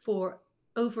for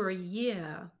over a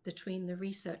year between the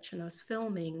research and us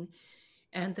filming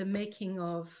and the making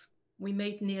of. We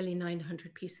made nearly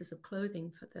 900 pieces of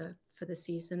clothing for the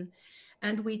season,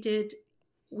 and we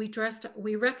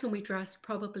reckon we dressed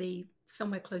probably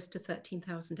somewhere close to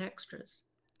 13,000 extras.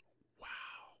 Wow.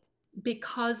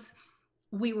 Because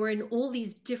we were in all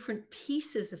these different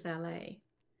pieces of LA.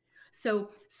 So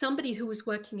somebody who was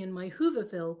working in my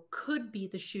Hooverville could be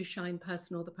the shoe shine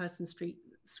person or the person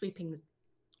sweeping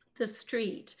the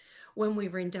street when we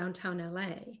were in downtown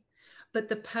LA. But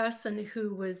the person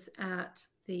who was at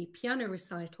the piano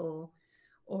recital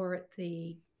or at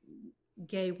the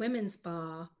gay women's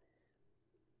bar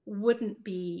wouldn't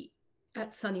be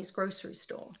at Sonny's grocery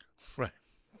store. Right.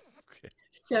 Okay.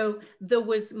 So there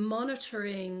was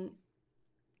monitoring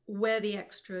where the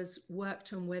extras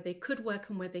worked and where they could work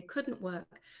and where they couldn't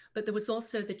work. But there was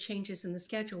also the changes in the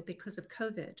schedule because of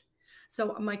COVID.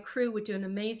 So my crew would do an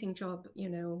amazing job,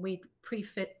 we'd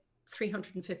pre-fit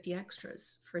 350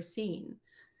 extras for a scene.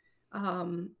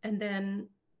 And then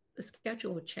the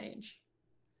schedule would change.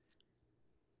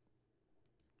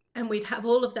 And we'd have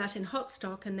all of that in hot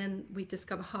stock, and then we'd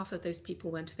discover half of those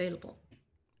people weren't available.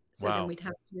 So then Wow. we'd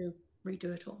have to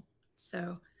redo it all.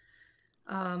 So,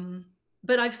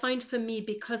 but I find for me,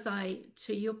 because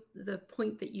the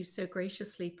point that you so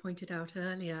graciously pointed out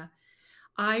earlier,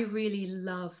 I really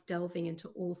love delving into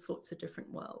all sorts of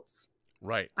different worlds.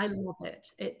 Right. I love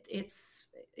it.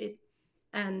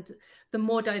 And the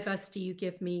more diversity you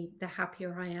give me, the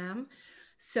happier I am.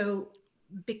 So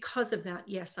because of that,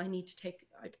 yes, I need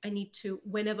to,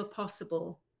 whenever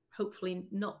possible, hopefully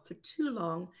not for too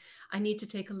long, I need to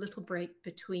take a little break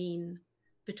between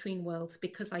worlds,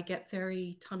 because I get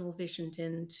very tunnel visioned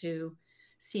into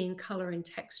seeing color and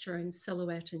texture and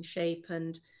silhouette and shape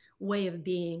and way of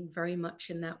being very much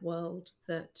in that world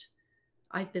that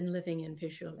I've been living in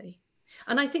visually.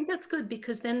 And I think that's good,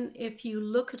 because then if you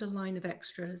look at a line of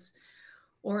extras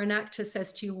or an actor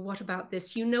says to you, what about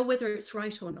this? You know whether it's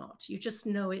right or not. You just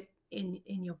know it in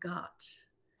your gut.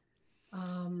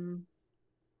 At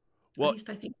least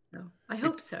I think so. I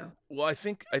hope so. Well, I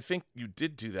think you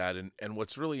did do that, and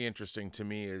what's really interesting to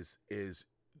me is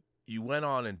you went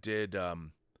on and did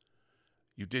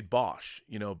you did Bosch,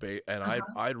 you know, and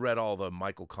I'd read all the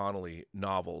Michael Connelly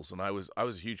novels, and I was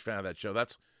a huge fan of that show.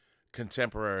 That's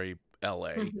contemporary LA.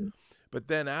 Mm-hmm. But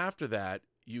then after that,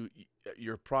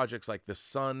 your projects like The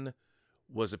Sun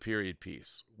was a period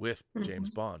piece with James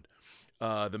Bond.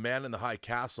 The Man in the High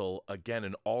Castle, again,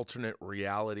 an alternate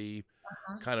reality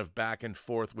kind of back and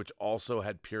forth, which also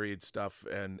had period stuff.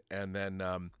 And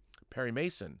then Perry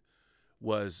Mason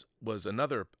was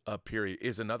another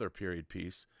period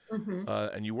piece.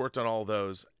 And you worked on all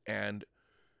those. And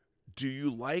do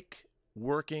you like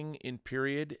working in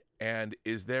period? And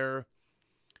is there,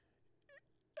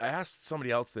 I asked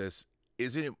somebody else this,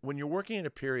 is it, when you're working in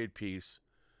a period piece,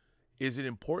 is it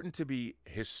important to be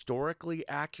historically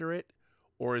accurate,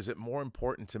 or is it more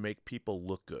important to make people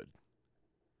look good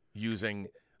using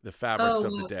the fabrics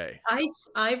of the day?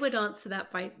 I would answer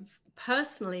that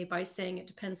personally by saying it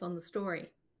depends on the story.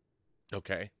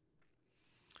 Okay.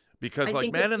 Because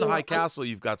like Man in the High Castle,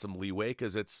 you've got some leeway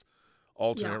because it's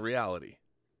alternate reality.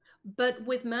 But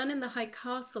with Man in the High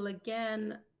Castle,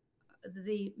 again,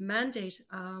 the mandate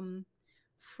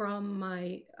from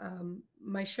my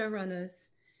showrunners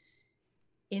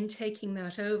in taking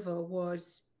that over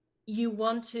was, you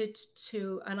wanted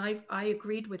to, and I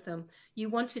agreed with them, you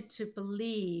wanted to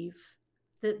believe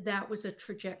that that was a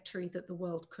trajectory that the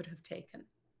world could have taken.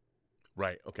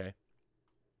 Right. Okay.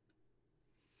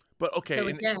 But okay, so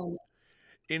again,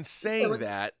 in saying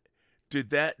that,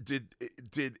 did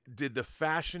the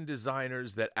fashion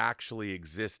designers that actually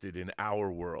existed in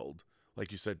our world,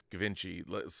 like you said, Givenchy,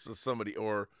 somebody,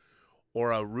 or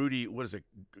a Rudy, what is it,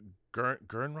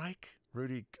 Gernreich?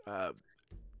 Rudy.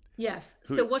 Yes.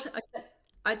 So what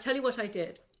I tell you what I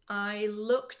did. I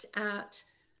looked at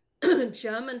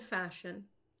German fashion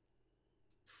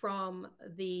from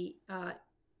the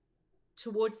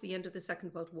towards the end of the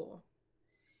Second World War.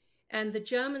 And the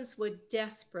Germans were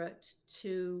desperate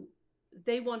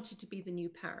they wanted to be the new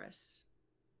Paris.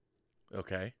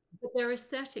 Okay. But their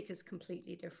aesthetic is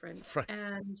completely different. Right.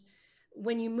 And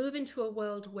when you move into a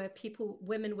world where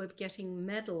women were getting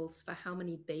medals for how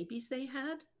many babies they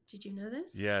had, did you know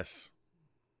this? Yes.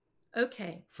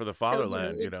 Okay. For the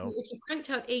fatherland, so, if you cranked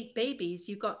out 8 babies,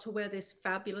 you got to wear this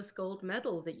fabulous gold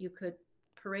medal that you could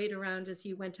parade around as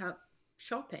you went out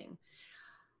shopping.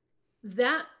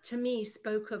 That, to me,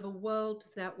 spoke of a world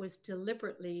that was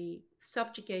deliberately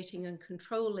subjugating and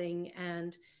controlling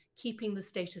and keeping the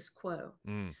status quo.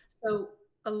 So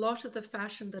a lot of the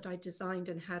fashion that I designed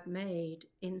and had made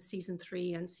in season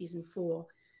 3 and season 4,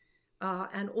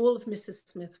 and all of Mrs.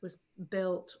 Smith was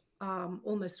built,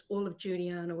 almost all of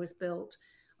Juliana was built.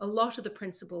 A lot of the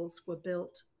principles were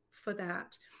built for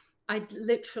that. I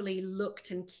literally looked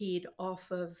and keyed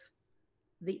off of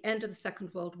the end of the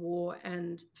Second World War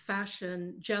and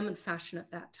fashion, German fashion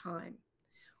at that time.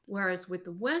 Whereas with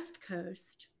the West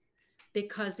Coast,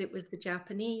 because it was the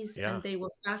Japanese and they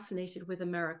were fascinated with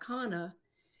Americana,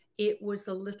 it was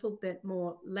a little bit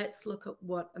more, let's look at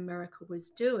what America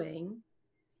was doing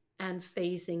and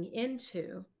phasing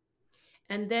into.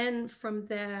 And then from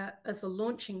there, as a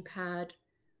launching pad,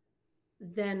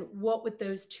 then what would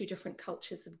those two different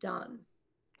cultures have done?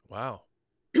 Wow.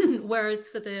 Whereas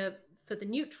for the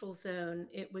neutral zone,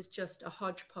 it was just a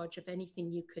hodgepodge of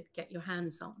anything you could get your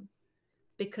hands on,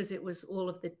 because it was all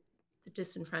of the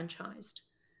disenfranchised.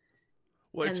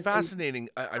 Well, it's fascinating.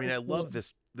 I mean, I love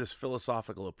this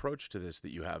philosophical approach to this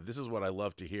that you have. This is what I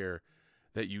love to hear,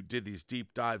 that you did these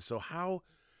deep dives. So how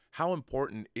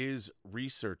important is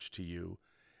research to you?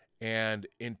 And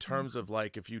in terms of,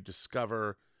 like, if you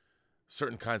discover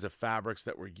certain kinds of fabrics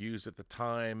that were used at the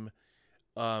time,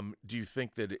 do you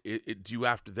think that do you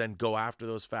have to then go after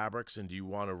those fabrics, and do you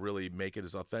want to really make it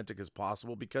as authentic as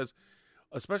possible? Because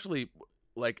especially,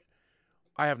 like,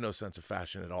 I have no sense of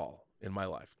fashion at all in my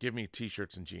life. Give me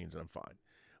t-shirts and jeans and I'm fine.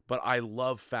 But I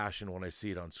love fashion when I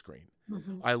see it on screen.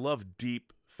 I love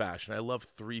deep fashion. I love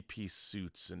three-piece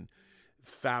suits and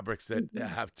fabrics that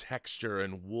have texture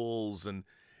and wools. And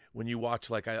when you watch,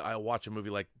 like, I watch a movie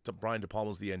like Brian De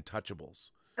Palma's The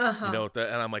Untouchables, you know,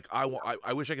 and I'm like,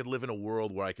 I wish I could live in a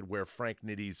world where I could wear Frank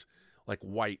Nitty's like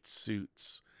white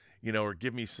suits, you know, or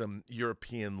give me some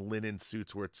European linen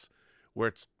suits where it's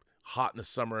hot in the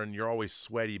summer and you're always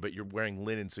sweaty, but you're wearing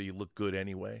linen so you look good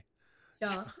anyway.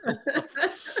 Yeah.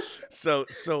 So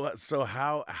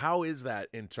how is that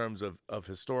in terms of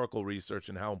historical research,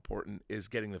 and how important is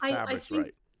getting the fabrics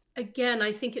right? Again,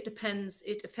 I think it depends.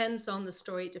 It depends on the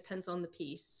story. It depends on the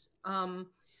piece.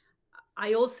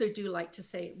 I also do like to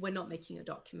say we're not making a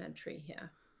documentary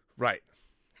here. Right.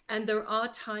 And there are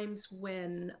times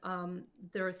when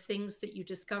there are things that you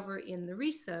discover in the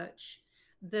research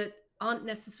that aren't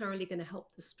necessarily going to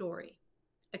help the story.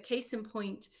 A case in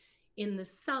point, in The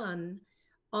Sun,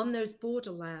 on those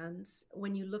borderlands,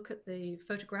 when you look at the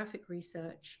photographic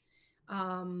research,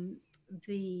 a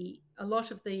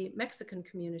lot of the Mexican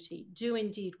community do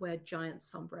indeed wear giant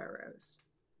sombreros.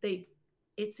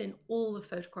 It's in all the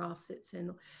photographs.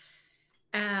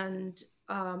 And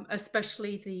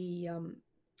especially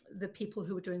the people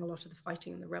who were doing a lot of the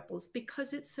fighting in the rebels,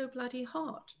 because it's so bloody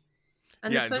hot.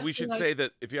 And yeah, and we should say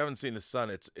that if you haven't seen The Sun,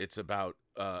 it's about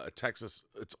Texas,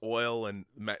 it's oil and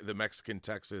the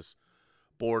Mexican-Texas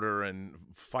border and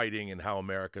fighting, and how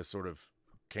America sort of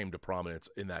came to prominence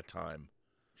in that time.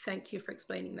 Thank you for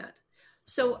explaining that.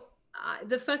 So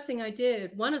the first thing I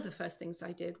did, one of the first things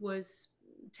I did, was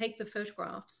take the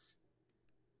photographs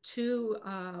to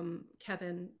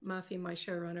Kevin Murphy, my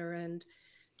showrunner, and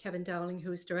Kevin Dowling,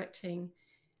 who was directing,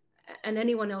 and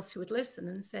anyone else who would listen,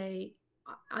 and say,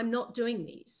 I'm not doing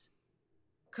these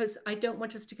because I don't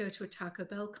want us to go to a Taco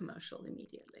Bell commercial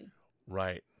immediately.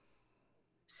 Right.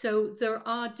 So there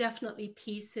are definitely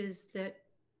pieces that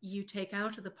you take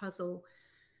out of the puzzle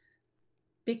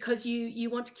because you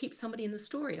want to keep somebody in the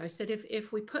story. I said,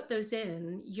 if we put those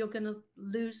in, you're going to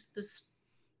lose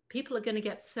people are going to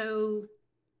get so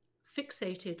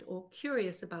fixated or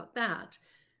curious about that.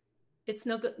 It's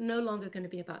no longer going to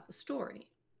be about the story.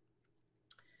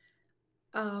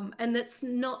 And that's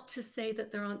not to say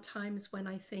that there aren't times when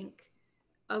I think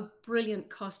a brilliant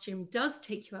costume does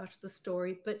take you out of the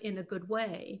story, but in a good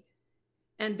way,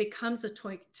 and becomes a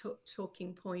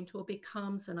talking point, or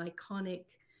becomes an iconic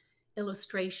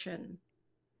illustration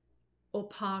or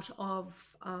part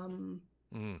of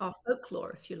our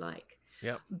folklore, if you like.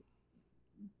 Yeah.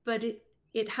 But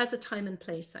it has a time and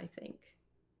place, I think.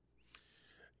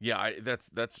 Yeah,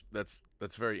 that's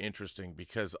very interesting,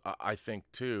 because I think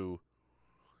too,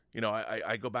 you know,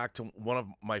 I go back to one of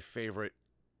my favorite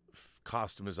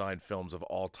costume design films of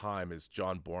all time is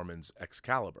John Borman's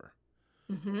Excalibur.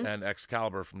 And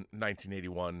Excalibur from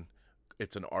 1981,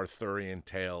 it's an Arthurian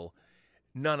tale.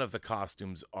 None of the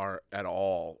costumes are at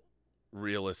all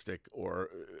realistic or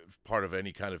part of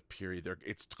any kind of period.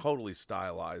 It's totally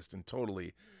stylized and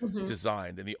totally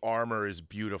designed, and the armor is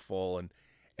beautiful,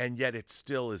 and yet it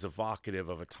still is evocative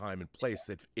of a time and place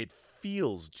that it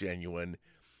feels genuine,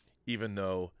 even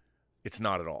though it's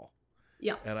not at all.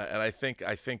 Yeah. And I think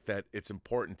that it's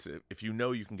important to, if you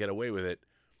know you can get away with it,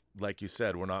 like you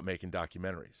said, we're not making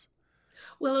documentaries.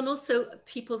 Well, and also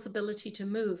people's ability to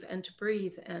move and to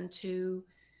breathe and to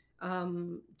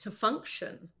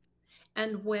function,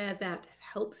 and where that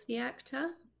helps the actor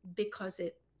because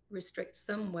it restricts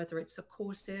them, whether it's a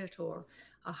corset or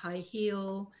a high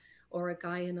heel or a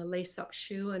guy in a lace-up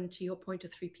shoe, and to your point, a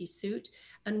three-piece suit,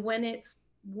 and when it's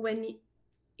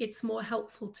more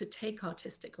helpful to take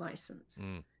artistic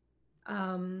license.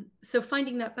 So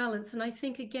finding that balance, and I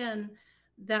think again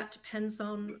that depends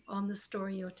on the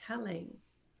story you're telling.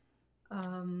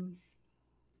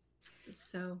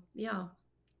 So yeah.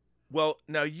 Well,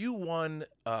 now you won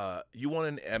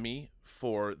an Emmy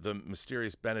for the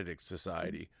Mysterious Benedict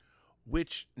Society,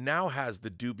 which now has the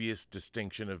dubious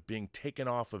distinction of being taken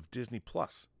off of Disney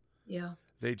Plus. Yeah.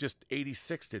 They just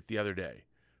 86'd it the other day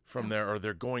from there, or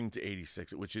they're going to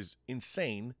 86 it, which is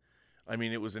insane. I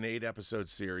mean, it was an 8-episode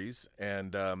series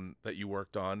and that you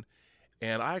worked on,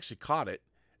 and I actually caught it,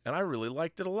 and I really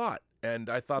liked it a lot. And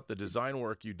I thought the design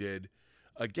work you did,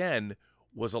 again,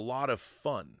 was a lot of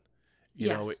fun. You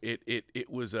know, it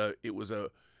was a.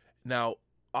 Now,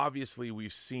 obviously,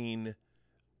 we've seen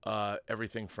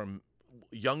everything from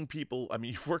young people. I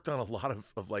mean, you've worked on a lot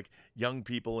of like young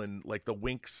people in like the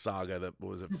Winx saga that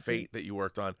was a Fate that you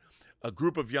worked on. A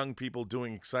group of young people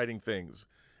doing exciting things.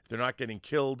 If they're not getting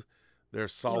killed, they're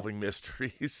solving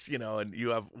mysteries, you know, and you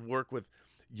have work with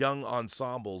young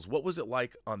ensembles. What was it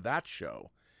like on that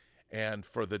show? And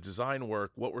for the design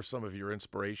work, what were some of your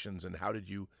inspirations, and how did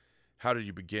you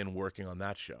begin working on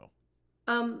that show?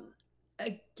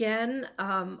 Again,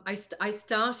 I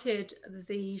started,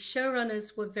 the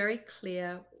showrunners were very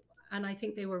clear, and I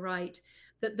think they were right,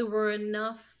 that there were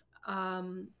enough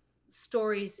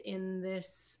stories in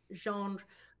this genre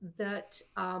that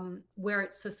where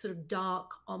it's a sort of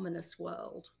dark, ominous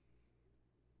world.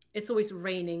 It's always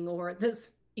raining, or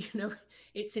there's, you know,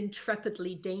 it's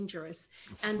intrepidly dangerous.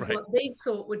 And Right. what they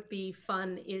thought would be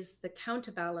fun is the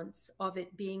counterbalance of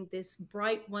it being this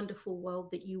bright, wonderful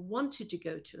world that you wanted to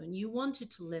go to and you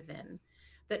wanted to live in,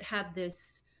 that had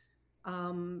this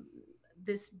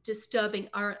this disturbing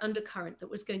undercurrent that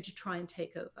was going to try and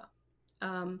take over.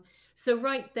 So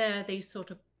right there, they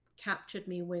sort of captured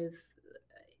me with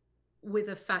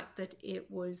the fact that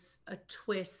it was a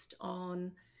twist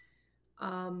on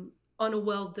a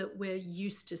world that we're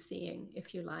used to seeing,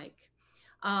 if you like.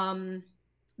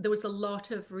 There was a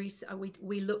lot of research.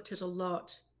 We looked at a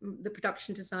lot. The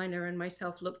production designer and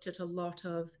myself looked at a lot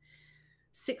of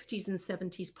 60s and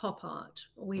 70s pop art.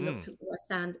 We looked at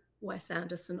Wes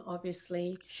Anderson,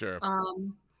 obviously. Sure.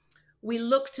 We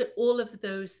looked at all of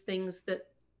those things that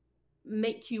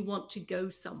make you want to go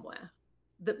somewhere,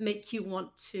 that make you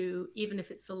want to, even if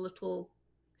it's a little,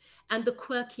 and the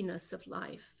quirkiness of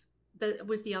life. That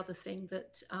was the other thing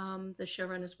that the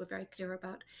showrunners were very clear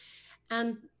about.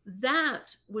 And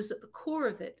that was at the core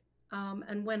of it.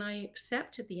 And when I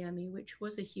accepted the Emmy, which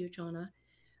was a huge honor,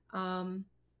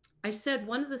 I said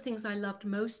one of the things I loved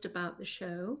most about the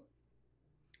show,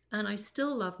 and I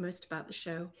still love most about the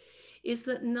show, is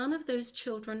that none of those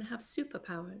children have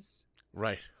superpowers.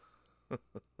 Right.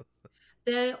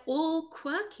 They're all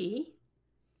quirky.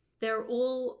 They're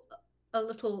all a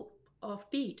little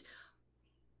offbeat.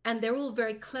 And they're all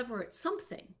very clever at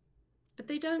something, but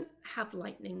they don't have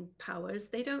lightning powers.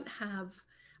 They don't have,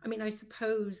 I mean, I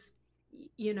suppose,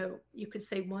 you know, you could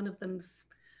say one of them's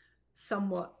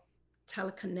somewhat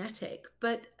telekinetic,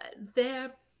 but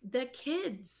they're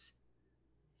kids.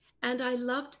 And I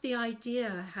loved the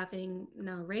idea, having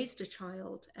now raised a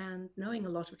child and knowing a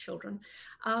lot of children,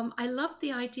 I loved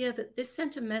the idea that this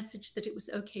sent a message that it was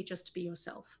okay just to be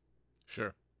yourself.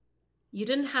 Sure. You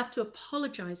didn't have to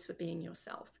apologize for being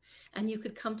yourself, and you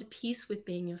could come to peace with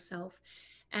being yourself,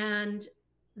 and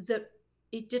that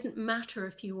it didn't matter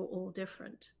if you were all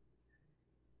different.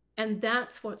 And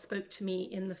that's what spoke to me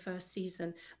in the first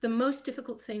season. The most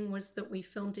difficult thing was that we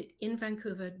filmed it in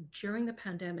Vancouver during the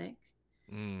pandemic,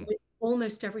 with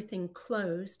almost everything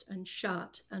closed and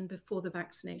shut and before the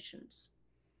vaccinations.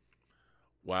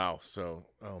 Wow. So,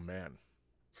 oh man.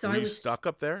 So Were I you was stuck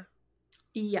up there?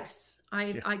 Yes,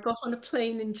 I got on a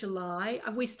plane in July.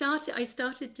 I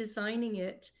started designing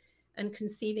it and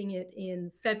conceiving it in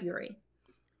February.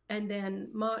 And then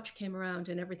March came around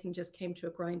and everything just came to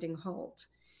a grinding halt.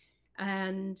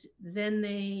 And then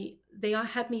they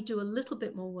had me do a little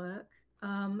bit more work.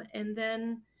 And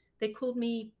then they called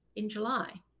me in July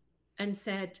and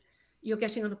said, "You're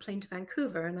getting on a plane to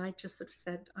Vancouver." And I just sort of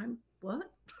said, "I'm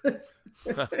what?"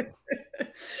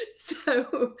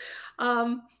 So,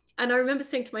 and I remember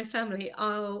saying to my family,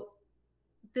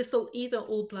 this will either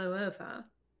all blow over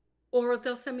or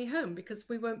they'll send me home because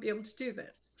we won't be able to do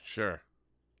this. Sure.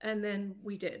 And then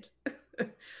we did.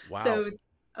 Wow. So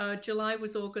July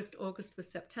was August, August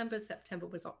was September, September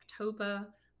was October,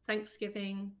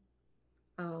 Thanksgiving,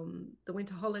 the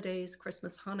winter holidays,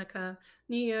 Christmas, Hanukkah,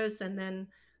 New Year's, and then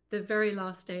the very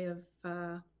last day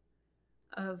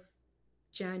of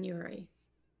January.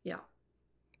 Yeah.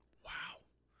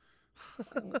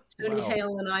 Tony Wow.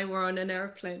 Hale and I were on an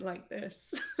airplane like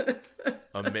this.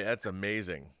 That's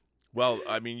amazing. Well,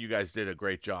 I mean, you guys did a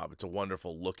great job. It's a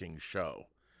wonderful looking show.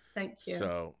 Thank you.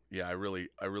 So yeah, I really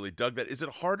dug that. Is it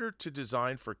harder to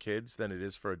design for kids than it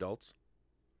is for adults?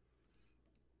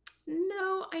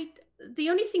 No, the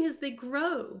only thing is they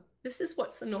grow. This is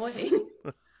what's annoying.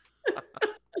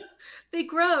 They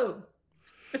grow.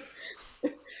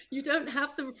 You don't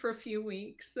have them for a few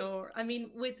weeks, or, I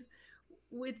mean, with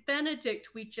Benedict,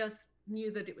 we just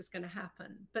knew that it was going to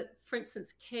happen. But for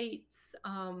instance, Cate's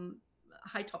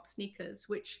high top sneakers,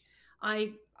 which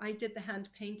I did the hand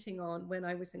painting on when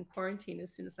I was in quarantine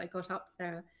as soon as I got up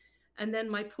there. And then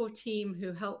my poor team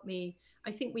who helped me,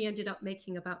 I think we ended up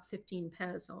making about 15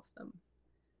 pairs of them,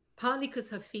 partly because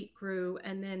her feet grew.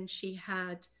 And then she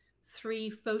had 3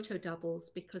 photo doubles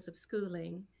because of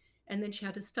schooling. and then she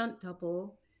had a stunt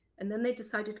double, and then they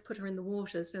decided to put her in the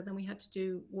water, so then we had to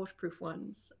do waterproof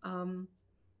ones.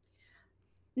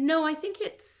 No, I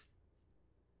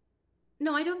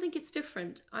don't think it's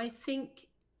different. I think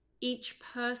each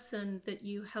person that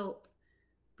you help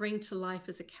bring to life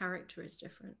as a character is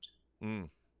different. And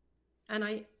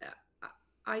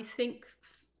I think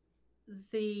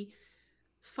the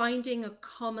finding a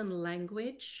common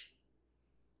language,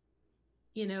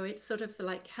 you know, it's sort of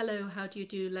like, hello, how do you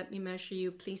do? Let me measure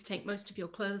you. Please take most of your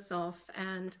clothes off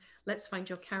and let's find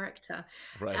your character.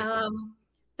 Right.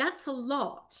 That's a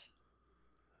lot.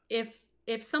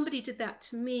 If somebody did that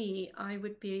to me, I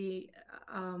would be,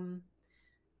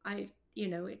 you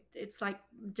know, it's like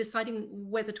deciding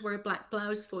whether to wear a black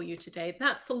blouse for you today.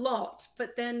 That's a lot.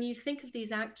 But then you think of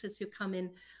these actors who come in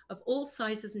of all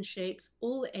sizes and shapes,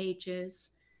 all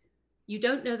ages. You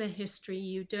don't know their history.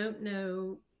 You don't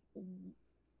know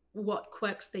what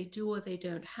quirks they do or they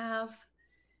don't have.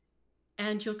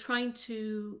 And you're trying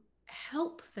to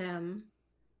help them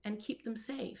and keep them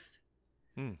safe.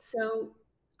 So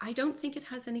I don't think it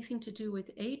has anything to do with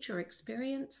age or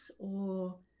experience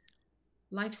or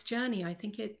life's journey. I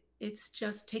think it's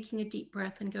just taking a deep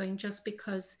breath and going, just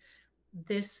because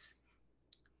this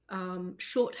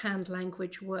shorthand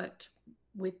language worked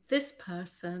with this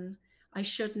person, I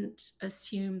shouldn't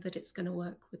assume that it's going to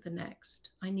work with the next.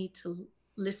 I need to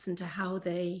listen to how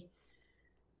they,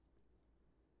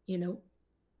 you know,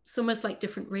 it's almost like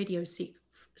different radio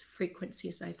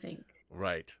frequencies, I think.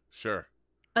 Right. Sure.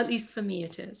 At least for me,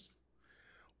 it is.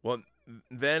 Well,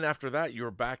 then after that, you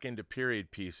were back into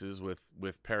period pieces with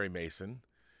Perry Mason,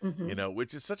 you know,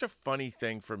 which is such a funny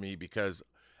thing for me because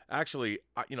actually,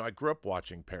 you know, I grew up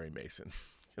watching Perry Mason.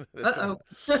 Uh-oh.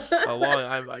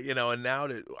 You know, and now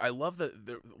I love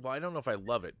well, I don't know if I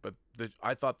love it, but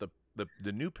I thought the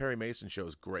new Perry Mason show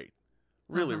is great.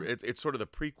 Really, it's sort of the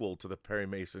prequel to the Perry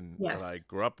Mason that I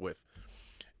grew up with,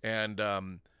 and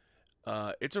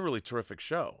it's a really terrific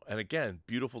show. And again,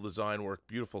 beautiful design work,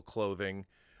 beautiful clothing.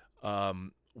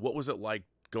 What was it like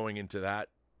going into that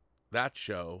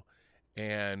show?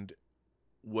 And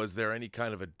was there any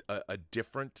kind of a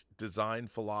different design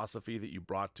philosophy that you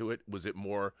brought to it? Was it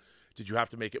more, did you have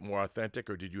to make it more authentic,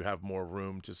 or did you have more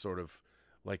room to sort of,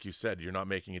 like you said, you're not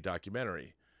making a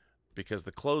documentary? Because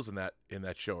the clothes in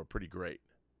that show are pretty great.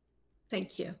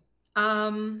 Thank you.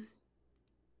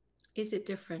 Is it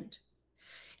different?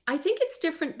 I think it's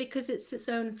different because it's its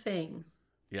own thing.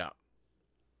 Yeah.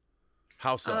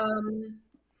 How so?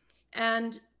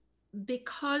 And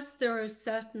because there are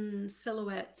certain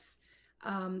silhouettes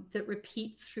that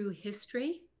repeat through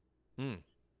history,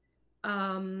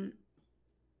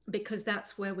 because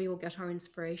that's where we all get our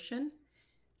inspiration,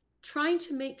 trying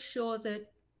to make sure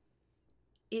that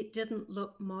it didn't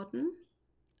look modern.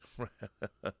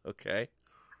 Okay.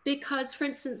 Because, for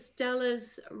instance,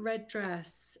 Stella's red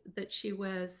dress that she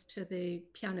wears to the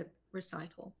piano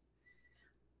recital,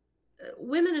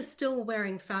 women are still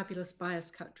wearing fabulous bias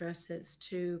cut dresses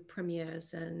to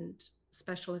premieres and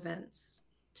special events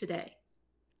today.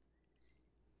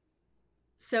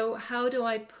 So how do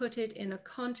I put it in a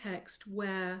context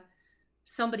where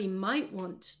somebody might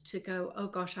want to go, oh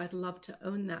gosh, I'd love to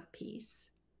own that piece,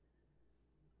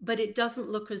 but it doesn't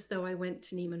look as though I went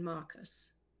to Neiman Marcus.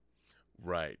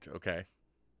 Right. Okay.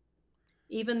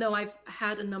 Even though I've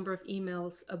had a number of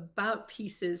emails about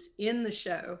pieces in the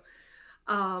show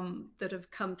that have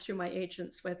come through my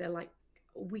agents where they're like,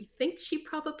 we think she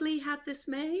probably had this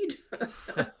made.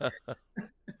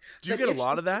 Do you get a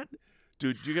lot of that?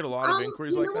 Do you get a lot of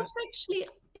inquiries like that? Actually,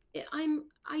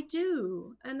 I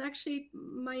do. And actually,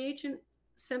 my agent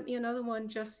sent me another one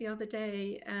just the other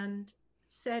day and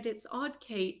said, it's odd,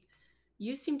 Cate,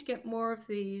 you seem to get more of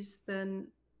these than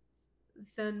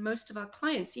most of our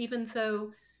clients, even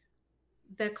though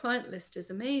their client list is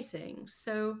amazing.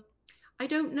 So I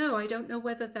don't know. I don't know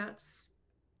whether that's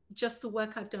just the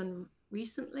work I've done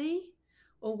recently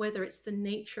or whether it's the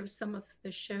nature of some of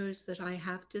the shows that I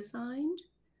have designed.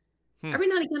 Every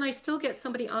now and again, I still get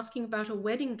somebody asking about a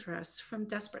wedding dress from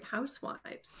Desperate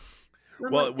Housewives.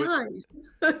 Well,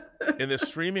 like, in the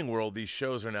streaming world, these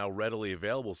shows are now readily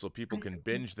available, so people can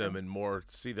binge them and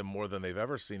see them more than they've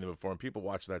ever seen them before. And people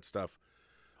watch that stuff.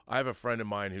 I have a friend of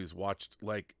mine who's watched,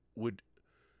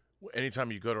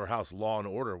 anytime you go to her house, Law and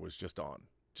Order was just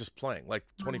playing, like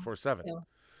 24/7. Yeah.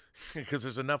 Because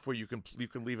there's enough where you can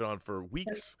leave it on for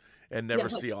weeks and never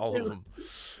see all of them.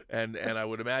 And I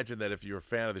would imagine that if you're a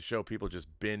fan of the show, people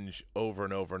just binge over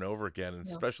and over and over again. And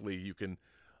especially you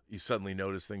suddenly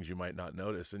notice things you might not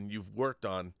notice. And you've worked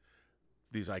on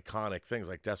these iconic things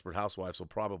like Desperate Housewives will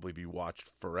probably be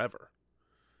watched forever.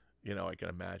 You know, I can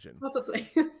imagine. Probably.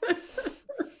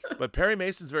 But Perry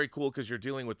Mason's very cool because you're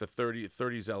dealing with the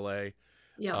 30s LA.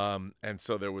 Yeah. And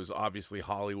so there was obviously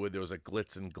Hollywood. There was a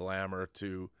glitz and glamour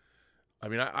to, I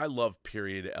mean, I love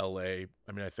period LA.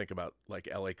 I mean, I think about like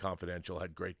LA Confidential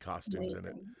had great costumes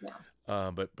in it. Amazing. Yeah.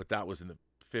 But that was in the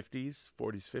 50s,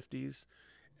 40s, 50s.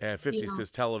 And 50s Yeah. because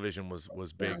television was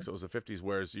big. Yeah. So it was the 50s,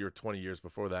 whereas you're 20 years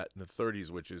before that in the 30s,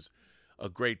 which is a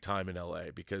great time in LA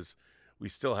because we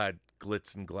still had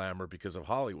glitz and glamour because of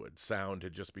Hollywood. Sound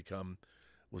had just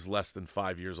was less than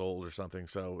 5 years old or something.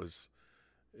 So it was,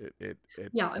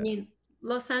 Yeah, I mean,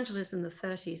 Los Angeles in the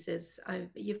 30s is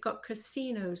you've got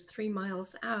casinos 3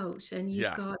 miles out, and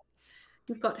yeah.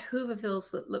 you've got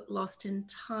Hoovervilles that look lost in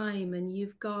time, and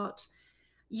you're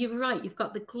right, you've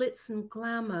got the glitz and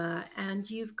glamour, and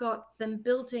you've got them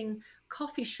building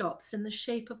coffee shops in the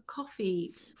shape of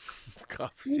coffee,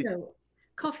 Coffee.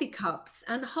 Coffee cups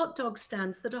and hot dog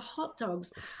stands that are hot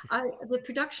dogs. The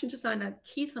production designer,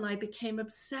 Keith, and I became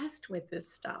obsessed with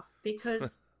this stuff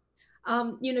because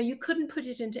you couldn't put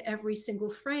it into every single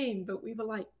frame, but we were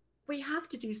like, we have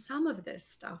to do some of this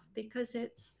stuff because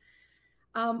it's,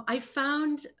 I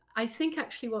think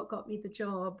actually what got me the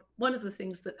job, one of the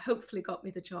things that hopefully got me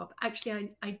the job,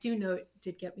 actually, I do know it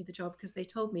did get me the job because they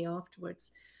told me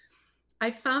afterwards.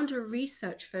 I found a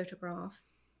research photograph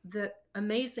that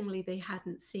amazingly they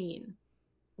hadn't seen,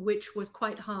 which was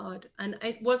quite hard. And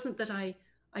it wasn't that I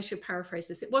should paraphrase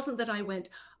this. It wasn't that I went,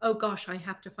 oh gosh, I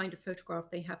have to find a photograph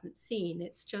they haven't seen.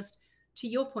 It's just, to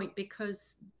your point,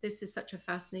 because this is such a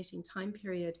fascinating time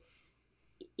period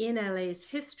in LA's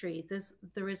history,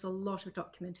 there is a lot of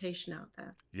documentation out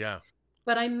there. Yeah.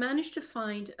 But I managed to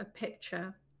find a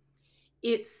picture.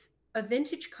 It's a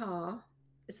vintage car.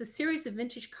 It's a series of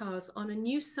vintage cars on a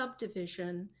new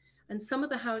subdivision, and some of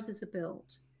the houses are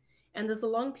built. And there's a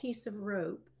long piece of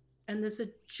rope, and there's a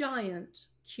giant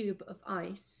cube of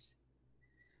ice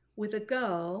with a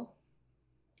girl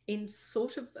in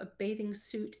sort of a bathing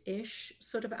suit-ish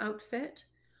sort of outfit,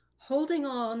 holding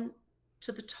on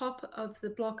to the top of the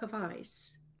block of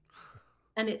ice.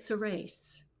 And it's a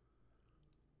race.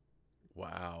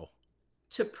 Wow.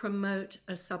 To promote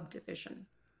a subdivision.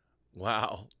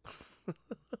 Wow.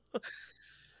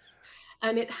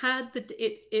 And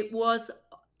it was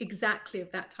exactly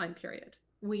of that time period.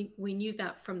 We knew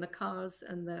that from the cars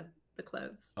and the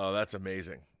clothes. Oh, that's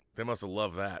amazing. They must have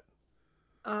loved that.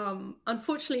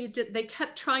 Unfortunately, they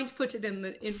kept trying to put it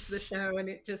into the show, and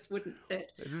it just wouldn't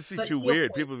fit. It'd just be too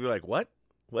weird. People would be like, "What?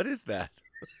 What is that?"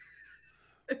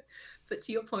 But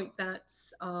to your point,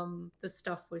 that's the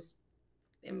stuff was.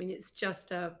 I mean,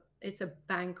 it's a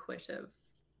banquet of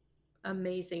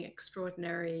amazing,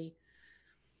 extraordinary,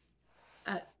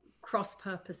 cross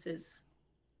purposes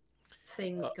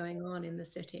things going on in the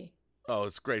city. Oh,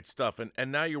 it's great stuff.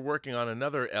 And now you're working on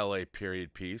another LA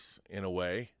period piece in a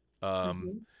way,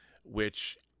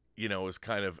 which, is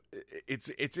kind of,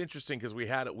 it's interesting because we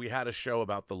had a show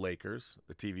about the Lakers,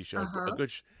 a TV show,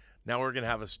 now we're going to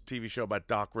have a TV show about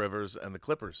Doc Rivers and the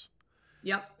Clippers.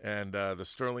 Yep. And the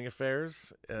Sterling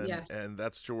affairs. And, yes. And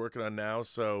that's what you're working on now.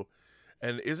 So,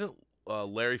 and isn't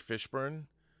Larry Fishburne?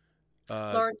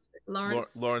 Lawrence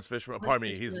Fishburne. Pardon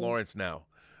me. He's Lawrence now.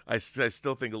 I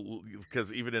still think,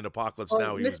 because even in Apocalypse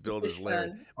Now, he was billed as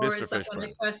Larry. Mr. Fishburne. When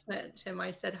I first met him,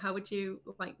 I said, how would you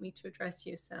like me to address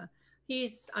you, sir?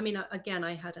 Again,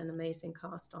 I had an amazing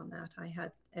cast on that. I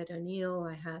had Ed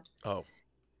O'Neill.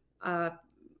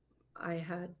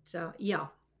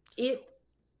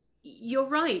 You're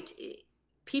right.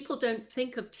 People don't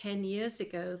think of 10 years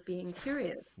ago being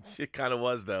period. It kind of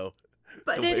was, though.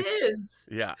 But it is.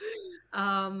 Yeah.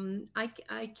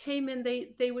 I came in,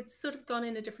 they would sort of gone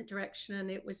in a different direction, and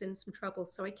it was in some trouble.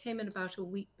 So I came in about a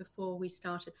week before we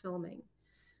started filming,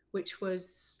 which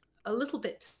was a little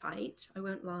bit tight, I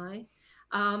won't lie.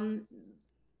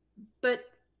 But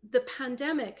the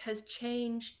pandemic has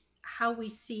changed how we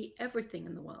see everything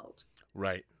in the world.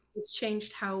 Right. It's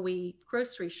changed how we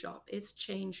grocery shop. It's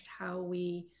changed how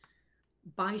we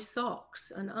buy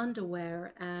socks and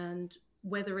underwear, and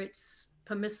whether it's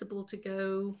permissible to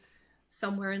go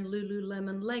somewhere in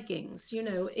Lululemon leggings.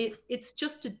 It's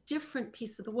just a different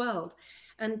piece of the world.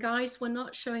 And guys were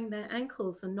not showing their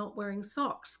ankles and not wearing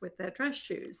socks with their dress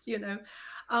shoes,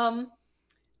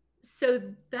 So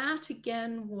that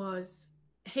again was,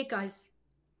 hey guys,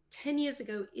 10 years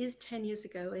ago is 10 years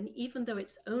ago. And even though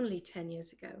it's only 10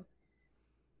 years ago,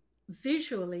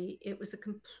 visually, it was a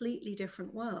completely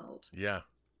different world. Yeah.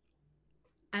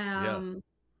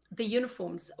 The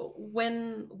uniforms,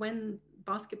 when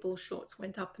basketball shorts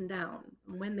went up and down,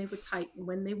 when they were tight and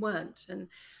when they weren't, and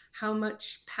how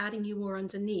much padding you wore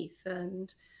underneath,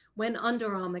 and when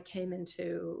Under Armour came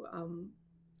into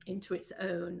its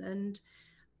own, and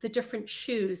the different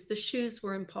shoes. The shoes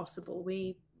were impossible.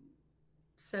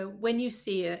 So when you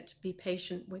see it, be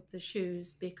patient with the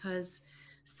shoes, because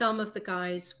some of the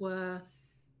guys were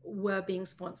being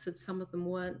sponsored, some of them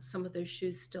weren't. Some of those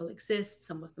shoes still exist,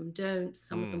 some of them don't.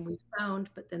 Some of them we found,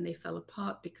 but then they fell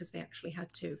apart because they actually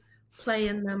had to play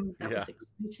in them. That was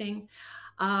exciting.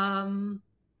 But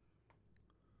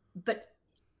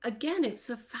again, it's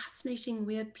a fascinating,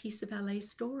 weird piece of LA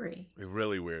story.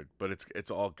 Really weird, but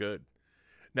it's all good.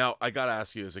 Now, I got to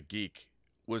ask you, as a geek,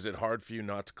 was it hard for you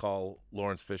not to call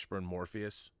Lawrence Fishburne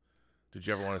Morpheus? Did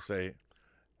you ever want to say,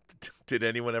 did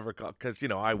anyone ever call? Because, you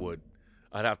know, I would.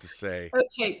 I'd have to say.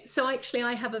 Okay, so actually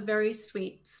I have a very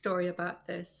sweet story about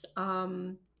this.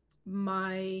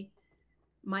 My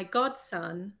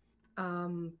godson,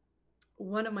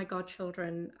 one of my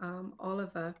godchildren,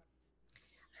 Oliver,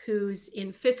 who's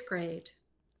in 5th grade,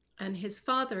 and his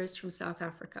father is from South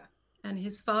Africa, and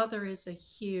his father is a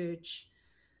huge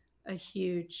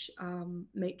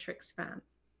Matrix fan.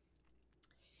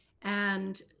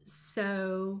 And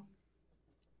so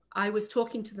I was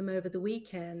talking to them over the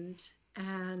weekend,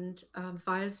 and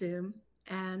via Zoom,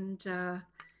 and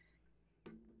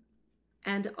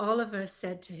Oliver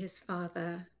said to his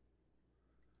father,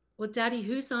 "Well, Daddy,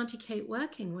 who's Auntie Cate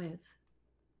working with?"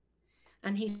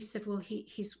 And he said, "Well,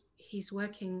 he's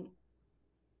working,"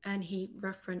 and he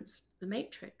referenced the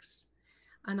Matrix.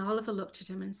 And Oliver looked at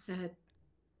him and said,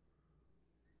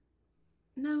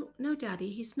 No, Daddy,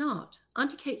 he's not.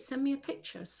 Auntie Cate, send me a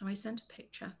picture." So I sent a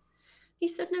picture. He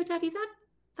said, "No, Daddy,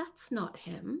 that's not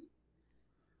him.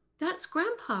 That's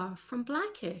Grandpa from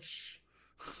Blackish."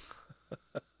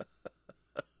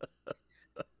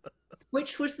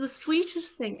 Which was the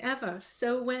sweetest thing ever.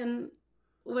 So when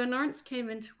Lawrence came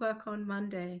into work on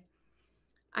Monday,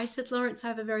 I said, "Lawrence, I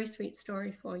have a very sweet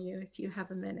story for you if you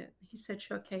have a minute." He said,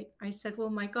 "Sure, Kate." I said,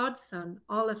 "Well, my godson,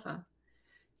 Oliver,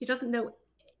 he doesn't know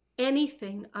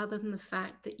anything other than the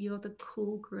fact that you're the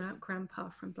cool grandpa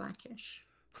from Blackish."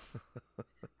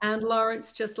 And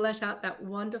Lawrence just let out that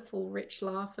wonderful, rich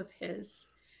laugh of his.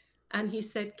 And he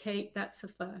said, "Kate, that's a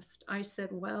first." I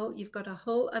said, "Well, you've got a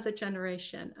whole other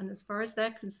generation. And as far as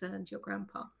they're concerned, you're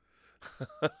grandpa."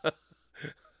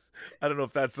 I don't know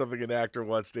if that's something an actor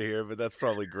wants to hear, but that's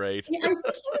probably great. Yeah, I think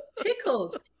he was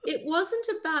tickled. It wasn't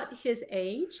about his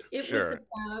age. It was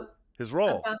about his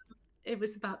role. It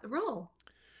was about the role.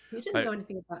 He didn't know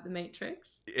anything about the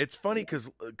Matrix. It's funny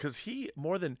because he,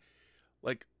 more than,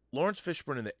 like, Lawrence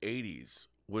Fishburne in the 80s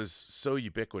was so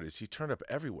ubiquitous. He turned up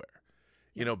everywhere.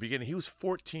 You know, he was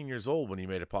 14 years old when he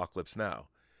made Apocalypse Now.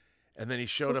 And then he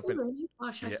showed up in, really?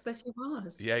 Gosh, I suppose he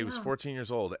was. Yeah, he was 14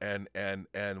 years old and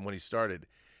when he started.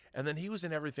 And then he was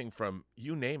in everything from,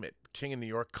 you name it, King of New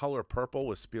York, Color Purple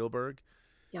with Spielberg.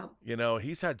 Yeah. You know,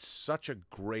 he's had such a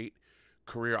great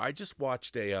career. I just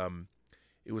watched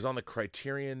it was on the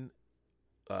Criterion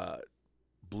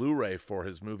Blu-ray for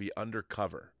his movie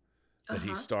Undercover that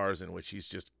he stars in, which he's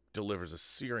just delivers a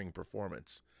searing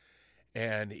performance.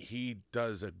 And he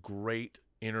does a great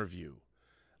interview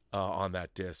on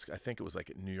that disc. I think it was like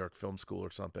at New York Film School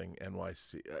or something,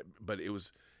 NYC. But it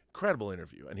was incredible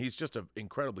interview. And he's just an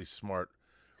incredibly smart,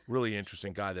 really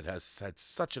interesting guy that has had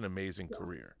such an amazing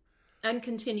career. And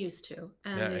continues to.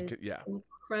 And is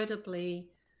incredibly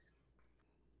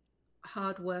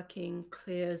hardworking,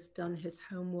 clears, done his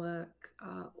homework,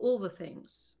 all the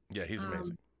things. Yeah, he's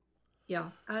amazing.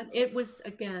 And it was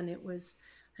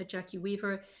her Jackie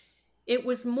Weaver. It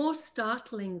was more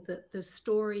startling that the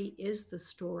story is the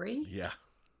story. Yeah.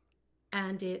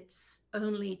 And it's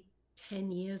only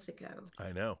 10 years ago.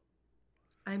 I know.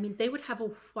 I mean, they would have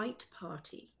a white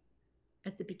party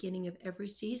at the beginning of every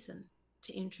season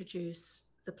to introduce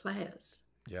the players.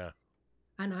 Yeah.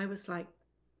 And I was like,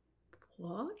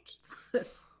 what?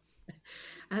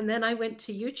 And then I went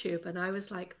to YouTube and I was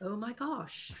like, oh my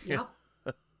gosh. Yep.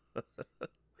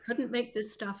 Couldn't make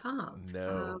this stuff up.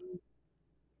 No.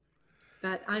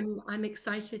 But I'm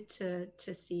excited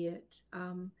to see it.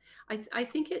 I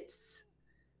think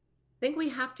we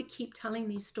have to keep telling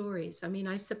these stories. I mean,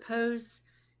 I suppose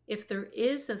if there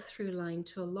is a through line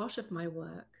to a lot of my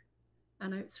work,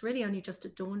 and it's really only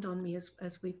just dawned on me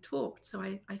as we've talked, so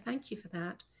I thank you for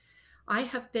that. I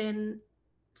have been,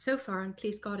 so far, and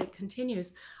please God it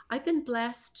continues, I've been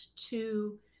blessed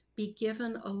to be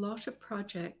given a lot of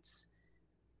projects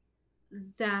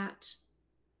that,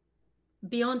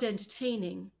 beyond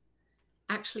entertaining,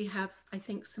 actually have, I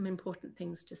think, some important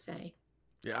things to say.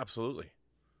 Yeah, absolutely.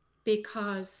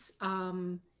 Because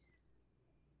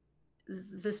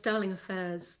the Sterling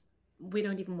Affairs, we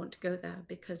don't even want to go there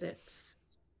because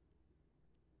it's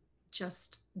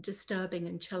just disturbing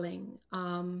and chilling.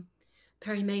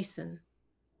 Perry Mason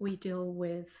we deal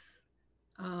with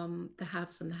the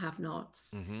haves and the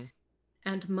have-nots, Mm-hmm.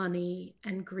 and money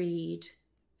and greed,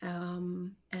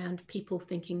 and people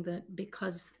thinking that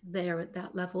because they're at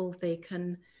that level,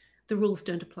 the rules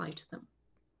don't apply to them.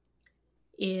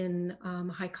 In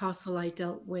High Castle, I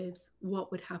dealt with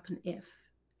what would happen if,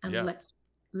 and Yeah.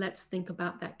 let's think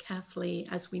about that carefully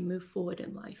as we move forward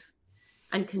in life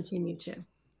and continue to.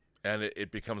 And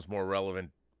it becomes more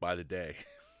relevant by the day.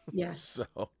 Yes.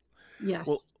 So, Yes.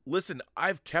 well, listen,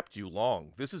 I've kept you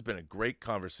long. This has been a great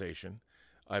conversation.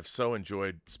 I've so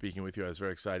enjoyed speaking with you. I was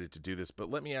very excited to do this. But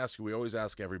let me ask you, we always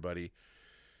ask everybody,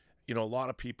 a lot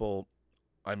of people,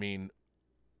 I mean,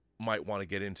 might want to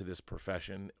get into this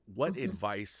profession. What Mhm.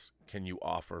 advice can you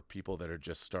offer people that are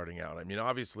just starting out? I mean,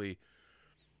 obviously,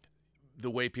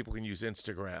 the way people can use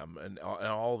Instagram and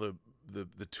all the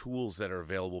tools that are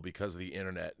available because of the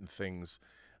internet and things,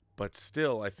 but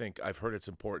still, I think I've heard it's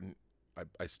important.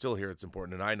 I still hear it's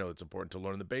important, and I know it's important to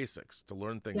learn the basics, to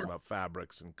learn things Yeah. about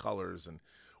fabrics and colors. And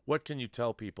what can you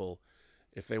tell people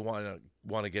if they want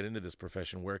to get into this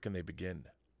profession? Where can they begin?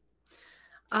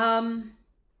 I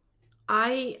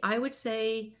would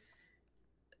say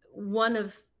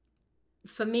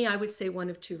for me, I would say one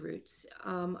of two routes.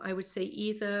 I would say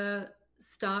either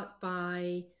start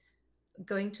by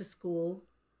going to school,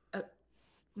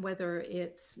 whether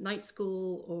it's night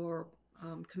school or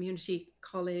community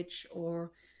college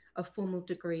or a formal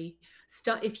degree.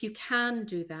 If you can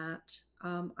do that.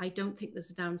 I don't think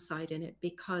there's a downside in it,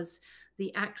 because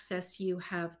the access you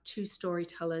have to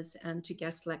storytellers and to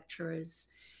guest lecturers,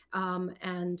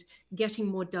 and getting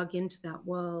more dug into that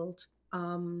world,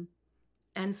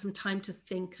 and some time to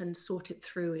think and sort it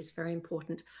through is very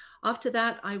important. After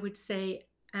that, I would say,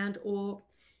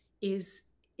 is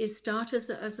start as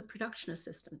a production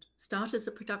assistant. Start as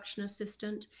a production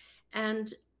assistant,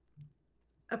 and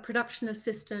a production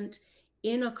assistant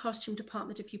in a costume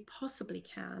department if you possibly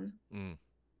can,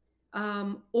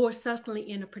 or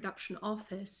certainly in a production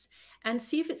office, and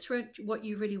see if it's what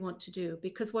you really want to do.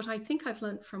 Because what I think I've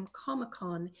learned from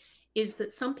Comic-Con is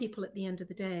that some people at the end of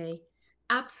the day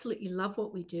absolutely love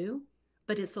what we do,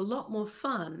 but it's a lot more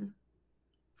fun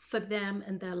for them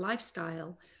and their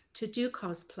lifestyle to do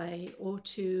cosplay or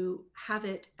to have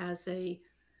it as a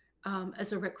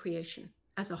recreation,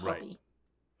 as a hobby. Right.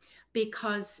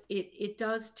 Because it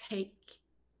does take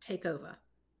over.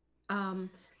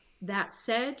 That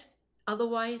said,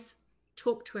 otherwise,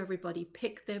 talk to everybody,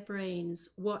 pick their brains,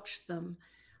 watch them.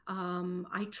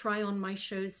 I try on my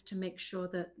shows to make sure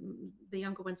that the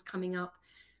younger ones coming up,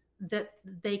 that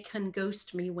they can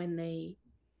ghost me when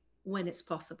it's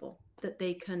possible, that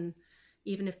they can,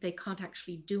 even if they can't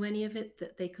actually do any of it,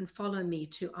 that they can follow me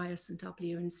to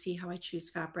IS&W and see how I choose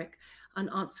fabric and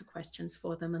answer questions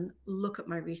for them and look at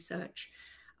my research.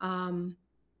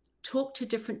 Talk to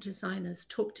different designers,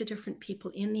 talk to different people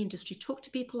in the industry, talk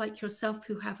to people like yourself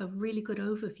who have a really good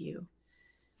overview.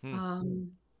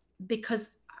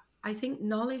 Because I think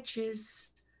knowledge is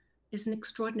an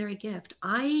extraordinary gift.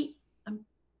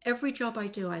 Every job I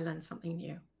do, I learn something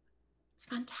new. It's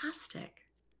fantastic.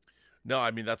 No,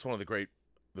 I mean, that's one of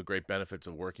the great benefits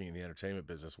of working in the entertainment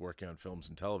business, working on films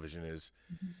and television, is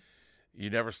you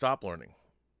never stop learning.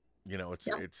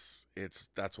 It's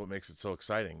that's what makes it so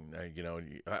exciting.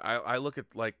 I look at,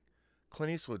 like,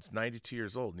 Clint Eastwood's 92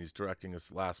 years old and he's directing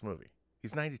his last movie.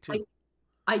 He's 92.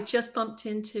 I just bumped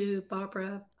into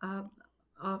Barbara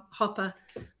Hopper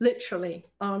literally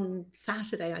on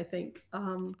Saturday, I think.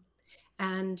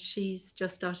 And she's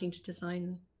just starting to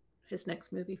design his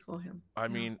next movie for him. I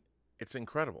mean, it's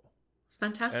incredible. It's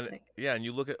fantastic. And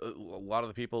you look at a lot of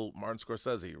the people, Martin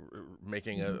Scorsese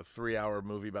making a 3-hour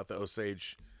movie about the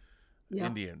Osage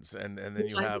Indians, and then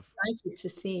Which you I'm have excited to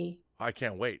see. I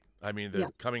can't wait. I mean, the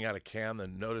coming out of Cannes, the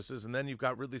notices, and then you've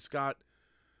got Ridley Scott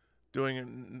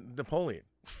doing Napoleon.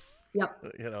 Yep.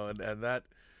 And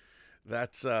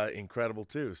that's incredible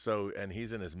too. So, and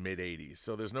he's in his mid-80s,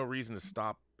 so there's no reason to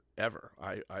stop ever.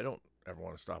 I don't ever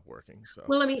want to stop working. So,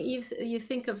 well, I mean, you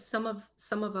think of some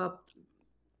of our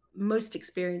most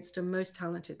experienced and most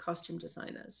talented costume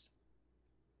designers.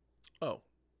 Oh,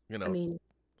 I mean,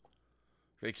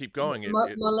 they keep going.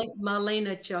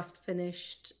 Marlena just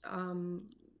finished, and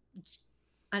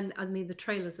I mean, the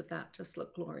trailers of that just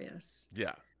look glorious.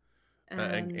 Yeah,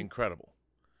 and incredible.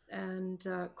 And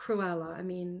Cruella. I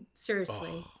mean,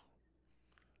 seriously.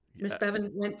 Miss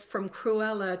Bevan went from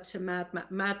Cruella to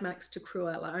Mad Max to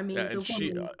Cruella. I mean,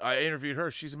 and I interviewed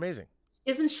her. She's amazing.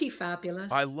 Isn't she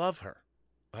fabulous? I love her.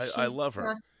 I love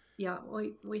her. Yeah,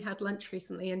 we had lunch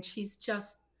recently, and she's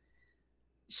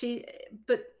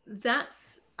but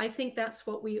I think that's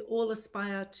what we all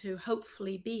aspire to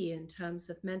hopefully be in terms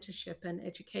of mentorship and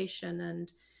education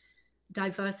and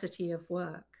diversity of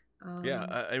work.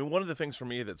 Yeah, I mean, one of the things for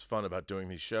me that's fun about doing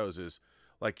these shows is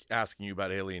like asking you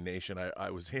about alienation.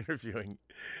 I was interviewing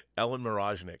Ellen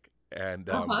Mirojnick, and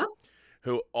Uh-huh.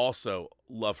 who also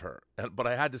love her, but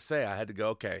I had to say, I had to go,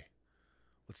 okay,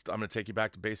 I'm going to take you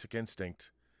back to Basic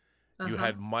Instinct. You Uh-huh.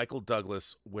 had Michael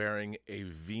Douglas wearing a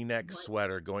V-neck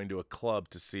sweater going to a club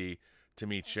to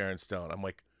meet Sharon Stone. I'm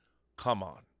like, come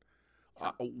on.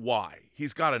 Why?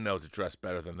 He's got to know to dress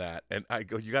better than that. And I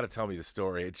go, you got to tell me the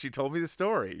story. And she told me the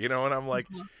story, you know, and I'm like,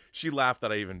 she laughed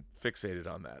that I even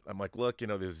fixated on that. I'm like, look, you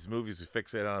know, there's these movies we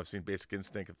fixate on. I've seen Basic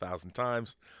Instinct 1,000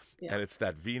 times. Yeah. And it's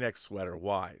that V-neck sweater.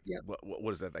 Why? Yeah.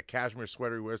 What is that? That cashmere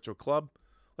sweater he wears to a club?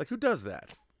 Like, who does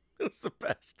that? It was the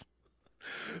best.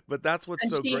 But that's what's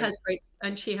so great.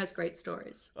 And she has great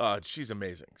stories. She's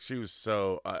amazing. She was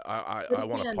so, I But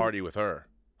want to again- party with her.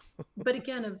 But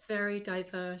again, a very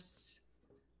diverse.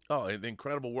 Oh, an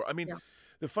incredible work. I mean, Yeah.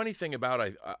 the funny thing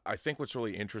about I think what's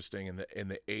really interesting in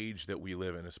the age that we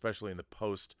live in, especially in the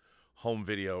post home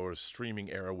video or streaming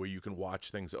era where you can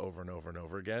watch things over and over and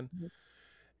over again.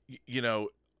 You know,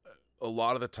 a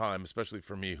lot of the time, especially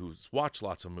for me who's watched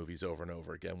lots of movies over and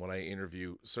over again, when I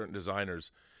interview certain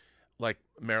designers like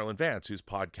Marilyn Vance, whose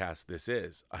podcast this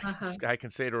is, I can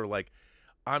say to her, like,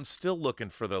 I'm still looking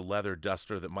for the leather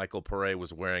duster that Michael Pare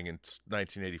was wearing in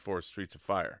 1984 Streets of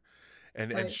Fire.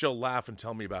 And she'll laugh and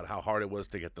tell me about how hard it was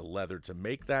to get the leather to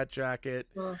make that jacket,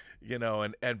 you know,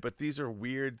 but these are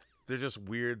weird. They're just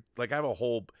weird. Like, I have a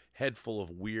whole head full of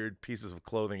weird pieces of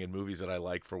clothing in movies that I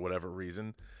like for whatever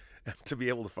reason. And to be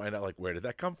able to find out, like, where did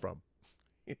that come from?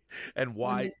 And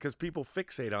why? Because people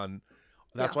fixate on,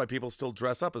 that's why people still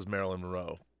dress up as Marilyn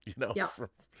Monroe, you know,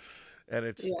 and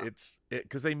it's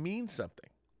because they mean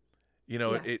something. You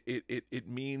know, it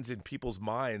means in people's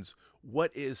minds,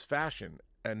 what is fashion?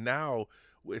 And now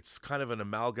it's kind of an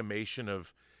amalgamation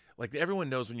of, like, everyone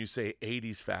knows when you say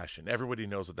 80s fashion, everybody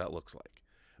knows what that looks like.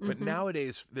 But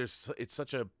nowadays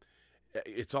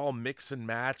it's all mix and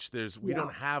match. We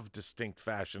don't have distinct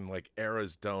fashion like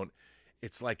eras don't.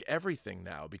 It's like everything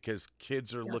now because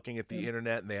kids are looking at the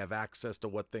internet and they have access to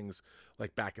what things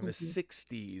like back in the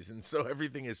 60s. And so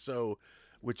everything is so,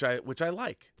 which I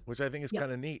like, which I think is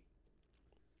kind of neat.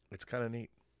 It's kind of neat.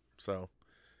 So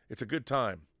it's a good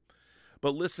time.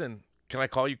 But listen, can I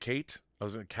call you Cate? I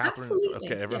was in Catherine. Absolutely.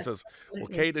 Okay, everyone says, well,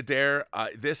 Cate Adair,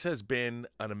 this has been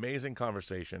an amazing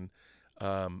conversation.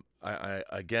 I've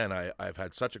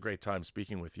had such a great time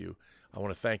speaking with you. I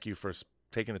want to thank you for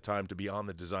taking the time to be on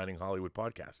the Designing Hollywood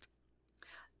podcast.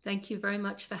 Thank you very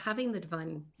much for having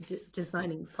the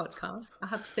Designing podcast. I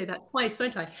have to say that twice,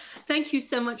 won't I? Thank you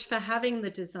so much for having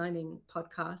the Designing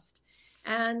podcast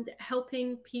and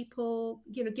helping people,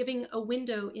 you know, giving a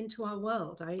window into our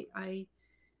world.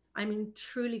 I'm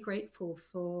truly grateful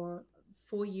for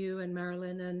you and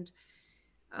Marilyn, and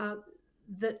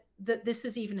that this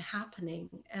is even happening,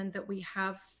 and that we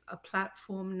have a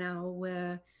platform now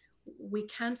where we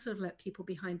can sort of let people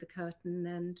behind the curtain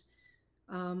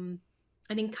and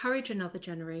encourage another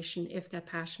generation, if they're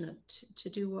passionate, to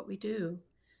do what we do.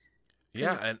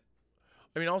 Yeah, and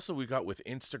I mean, also we got with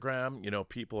Instagram, you know,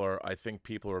 I think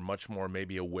people are much more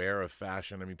maybe aware of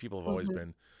fashion. I mean, people have always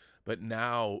been, but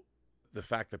now the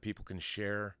fact that people can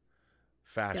share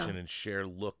fashion and share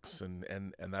looks and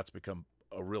that's become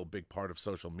a real big part of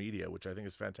social media, which I think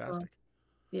is fantastic.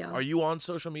 Are you on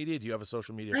social media? Do you have a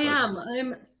social media presence? I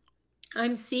am.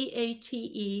 I'm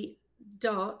CATE.ADAIR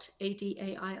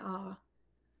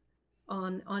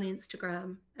on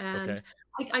Instagram, and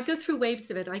I go through waves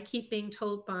of it. I keep being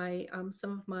told by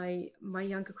some of my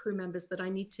younger crew members that I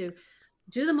need to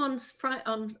do them on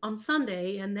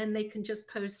Sunday, and then they can just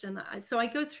post. And so I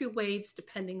go through waves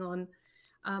depending on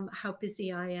how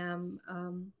busy I am.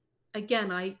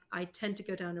 Again, I tend to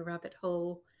go down a rabbit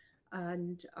hole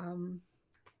and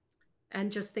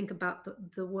just think about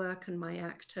the work and my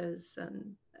actors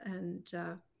and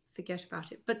forget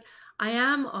about it. But I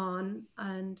am on,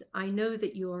 and I know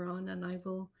that you are on, and I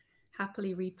will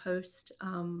happily repost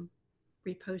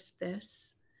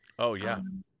this. Oh yeah.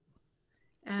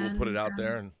 We'll put it out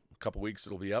there in a couple weeks.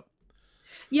 It'll be up.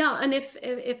 Yeah, and if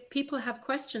people have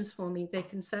questions for me, they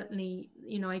can certainly,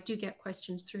 you know, I do get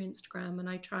questions through Instagram, and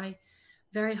I try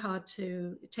very hard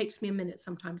to, it takes me a minute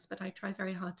sometimes, but I try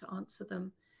very hard to answer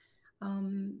them,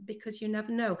 because you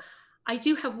never know. I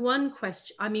do have one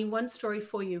story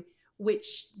for you,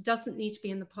 which doesn't need to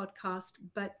be in the podcast,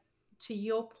 but to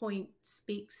your point,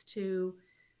 speaks to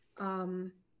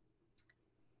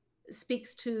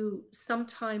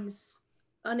sometimes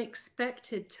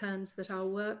unexpected turns that our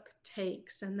work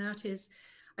takes, and that is,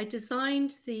 I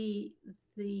designed the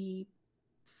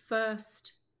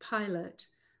first pilot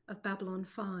of Babylon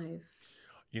 5.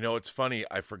 You know, it's funny.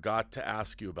 I forgot to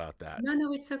ask you about that.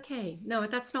 No, it's okay. No,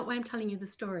 that's not why I'm telling you the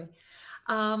story.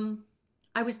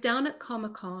 I was down at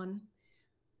Comic-Con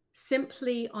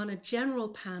simply on a general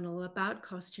panel about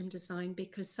costume design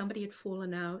because somebody had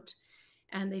fallen out,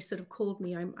 and they sort of called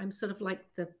me. I'm sort of like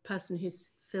the person who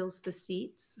fills the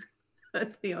seats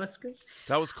at the Oscars.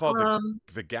 That was called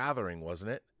the Gathering,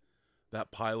 wasn't it? That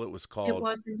pilot was called. It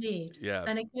was indeed. Yeah.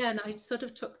 And again, I sort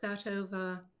of took that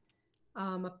over.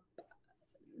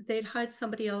 They'd hired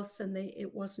somebody else, and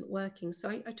it wasn't working. So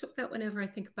I took that whenever, I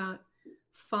think about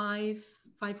five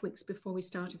weeks before we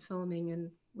started filming,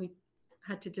 and we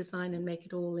had to design and make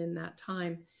it all in that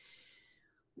time.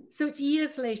 So it's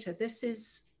years later. This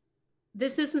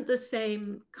isn't the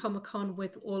same Comic-Con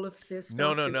with all of this.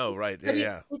 No, right.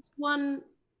 Yeah. It's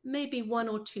maybe one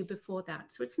or two before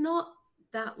that. So it's not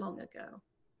that long ago.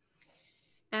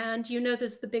 And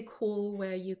there's the big hall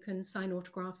where you can sign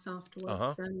autographs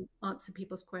afterwards and answer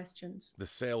people's questions. The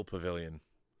Sail Pavilion.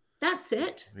 That's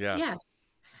it. Yeah. Yes.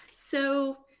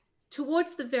 So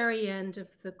towards the very end of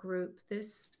the group,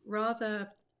 this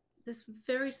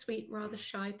very sweet, rather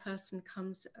shy person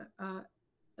comes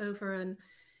over and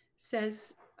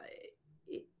says,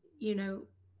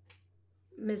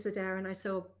 Ms. Adair, and I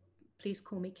said, oh, please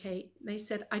call me Cate. They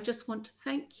said, I just want to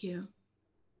thank you.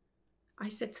 I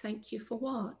said, thank you for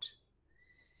what?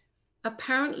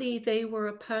 Apparently they were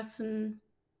a person,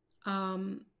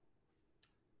 and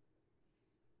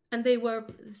they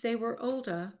were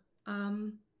older.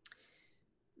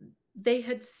 They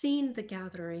had seen the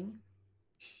Gathering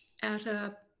at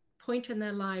a point in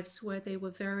their lives where they were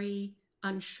very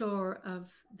unsure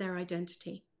of their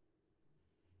identity.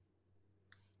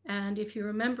 And if you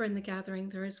remember in the Gathering,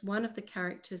 there is one of the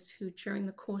characters who, during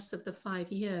the course of the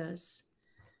 5 years,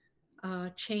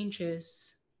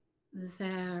 changes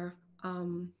their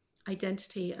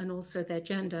identity and also their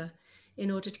gender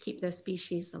in order to keep their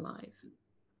species alive.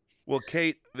 Well,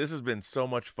 Cate, this has been so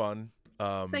much fun.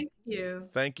 Thank you.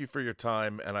 Thank you for your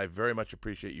time, and I very much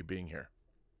appreciate you being here.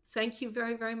 Thank you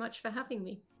very, very much for having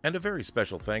me. And a very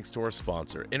special thanks to our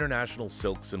sponsor, International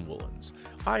Silks and Woolens.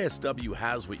 ISW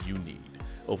has what you need.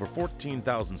 Over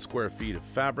 14,000 square feet of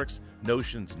fabrics,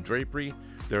 notions, and drapery.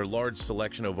 Their large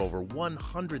selection of over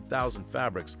 100,000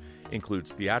 fabrics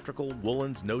includes theatrical,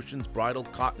 woolens, notions, bridal,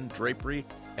 cotton, drapery,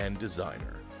 and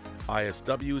designer.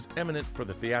 ISW is eminent for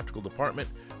the theatrical department,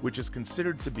 which is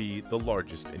considered to be the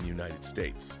largest in the United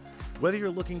States. Whether you're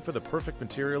looking for the perfect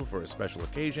material for a special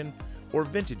occasion or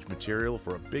vintage material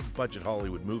for a big-budget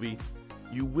Hollywood movie,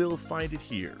 you will find it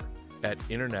here at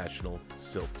International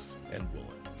Silks and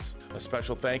Woolens. A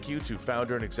special thank you to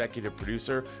founder and executive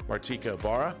producer Martika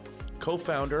Ibarra,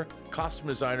 co-founder, costume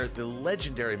designer, the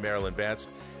legendary Marilyn Vance,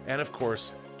 and of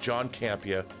course, John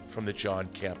Campea from the John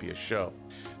Campea Show.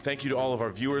 Thank you to all of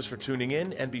our viewers for tuning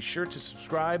in, and be sure to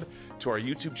subscribe to our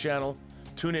YouTube channel.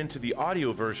 Tune in to the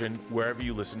audio version wherever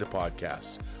you listen to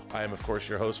podcasts. I am, of course,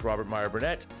 your host, Robert Meyer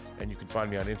Burnett, and you can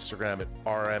find me on Instagram at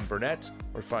RMBurnett,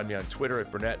 or find me on Twitter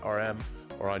at BurnettRM,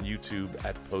 or on YouTube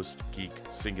at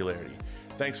PostGeekSingularity.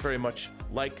 Thanks very much.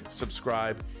 Like,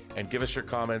 subscribe, and give us your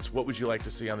comments. What would you like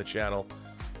to see on the channel?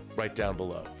 Right down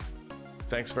below.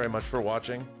 Thanks very much for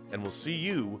watching, and we'll see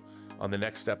you on the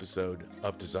next episode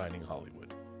of Designing Hollywood.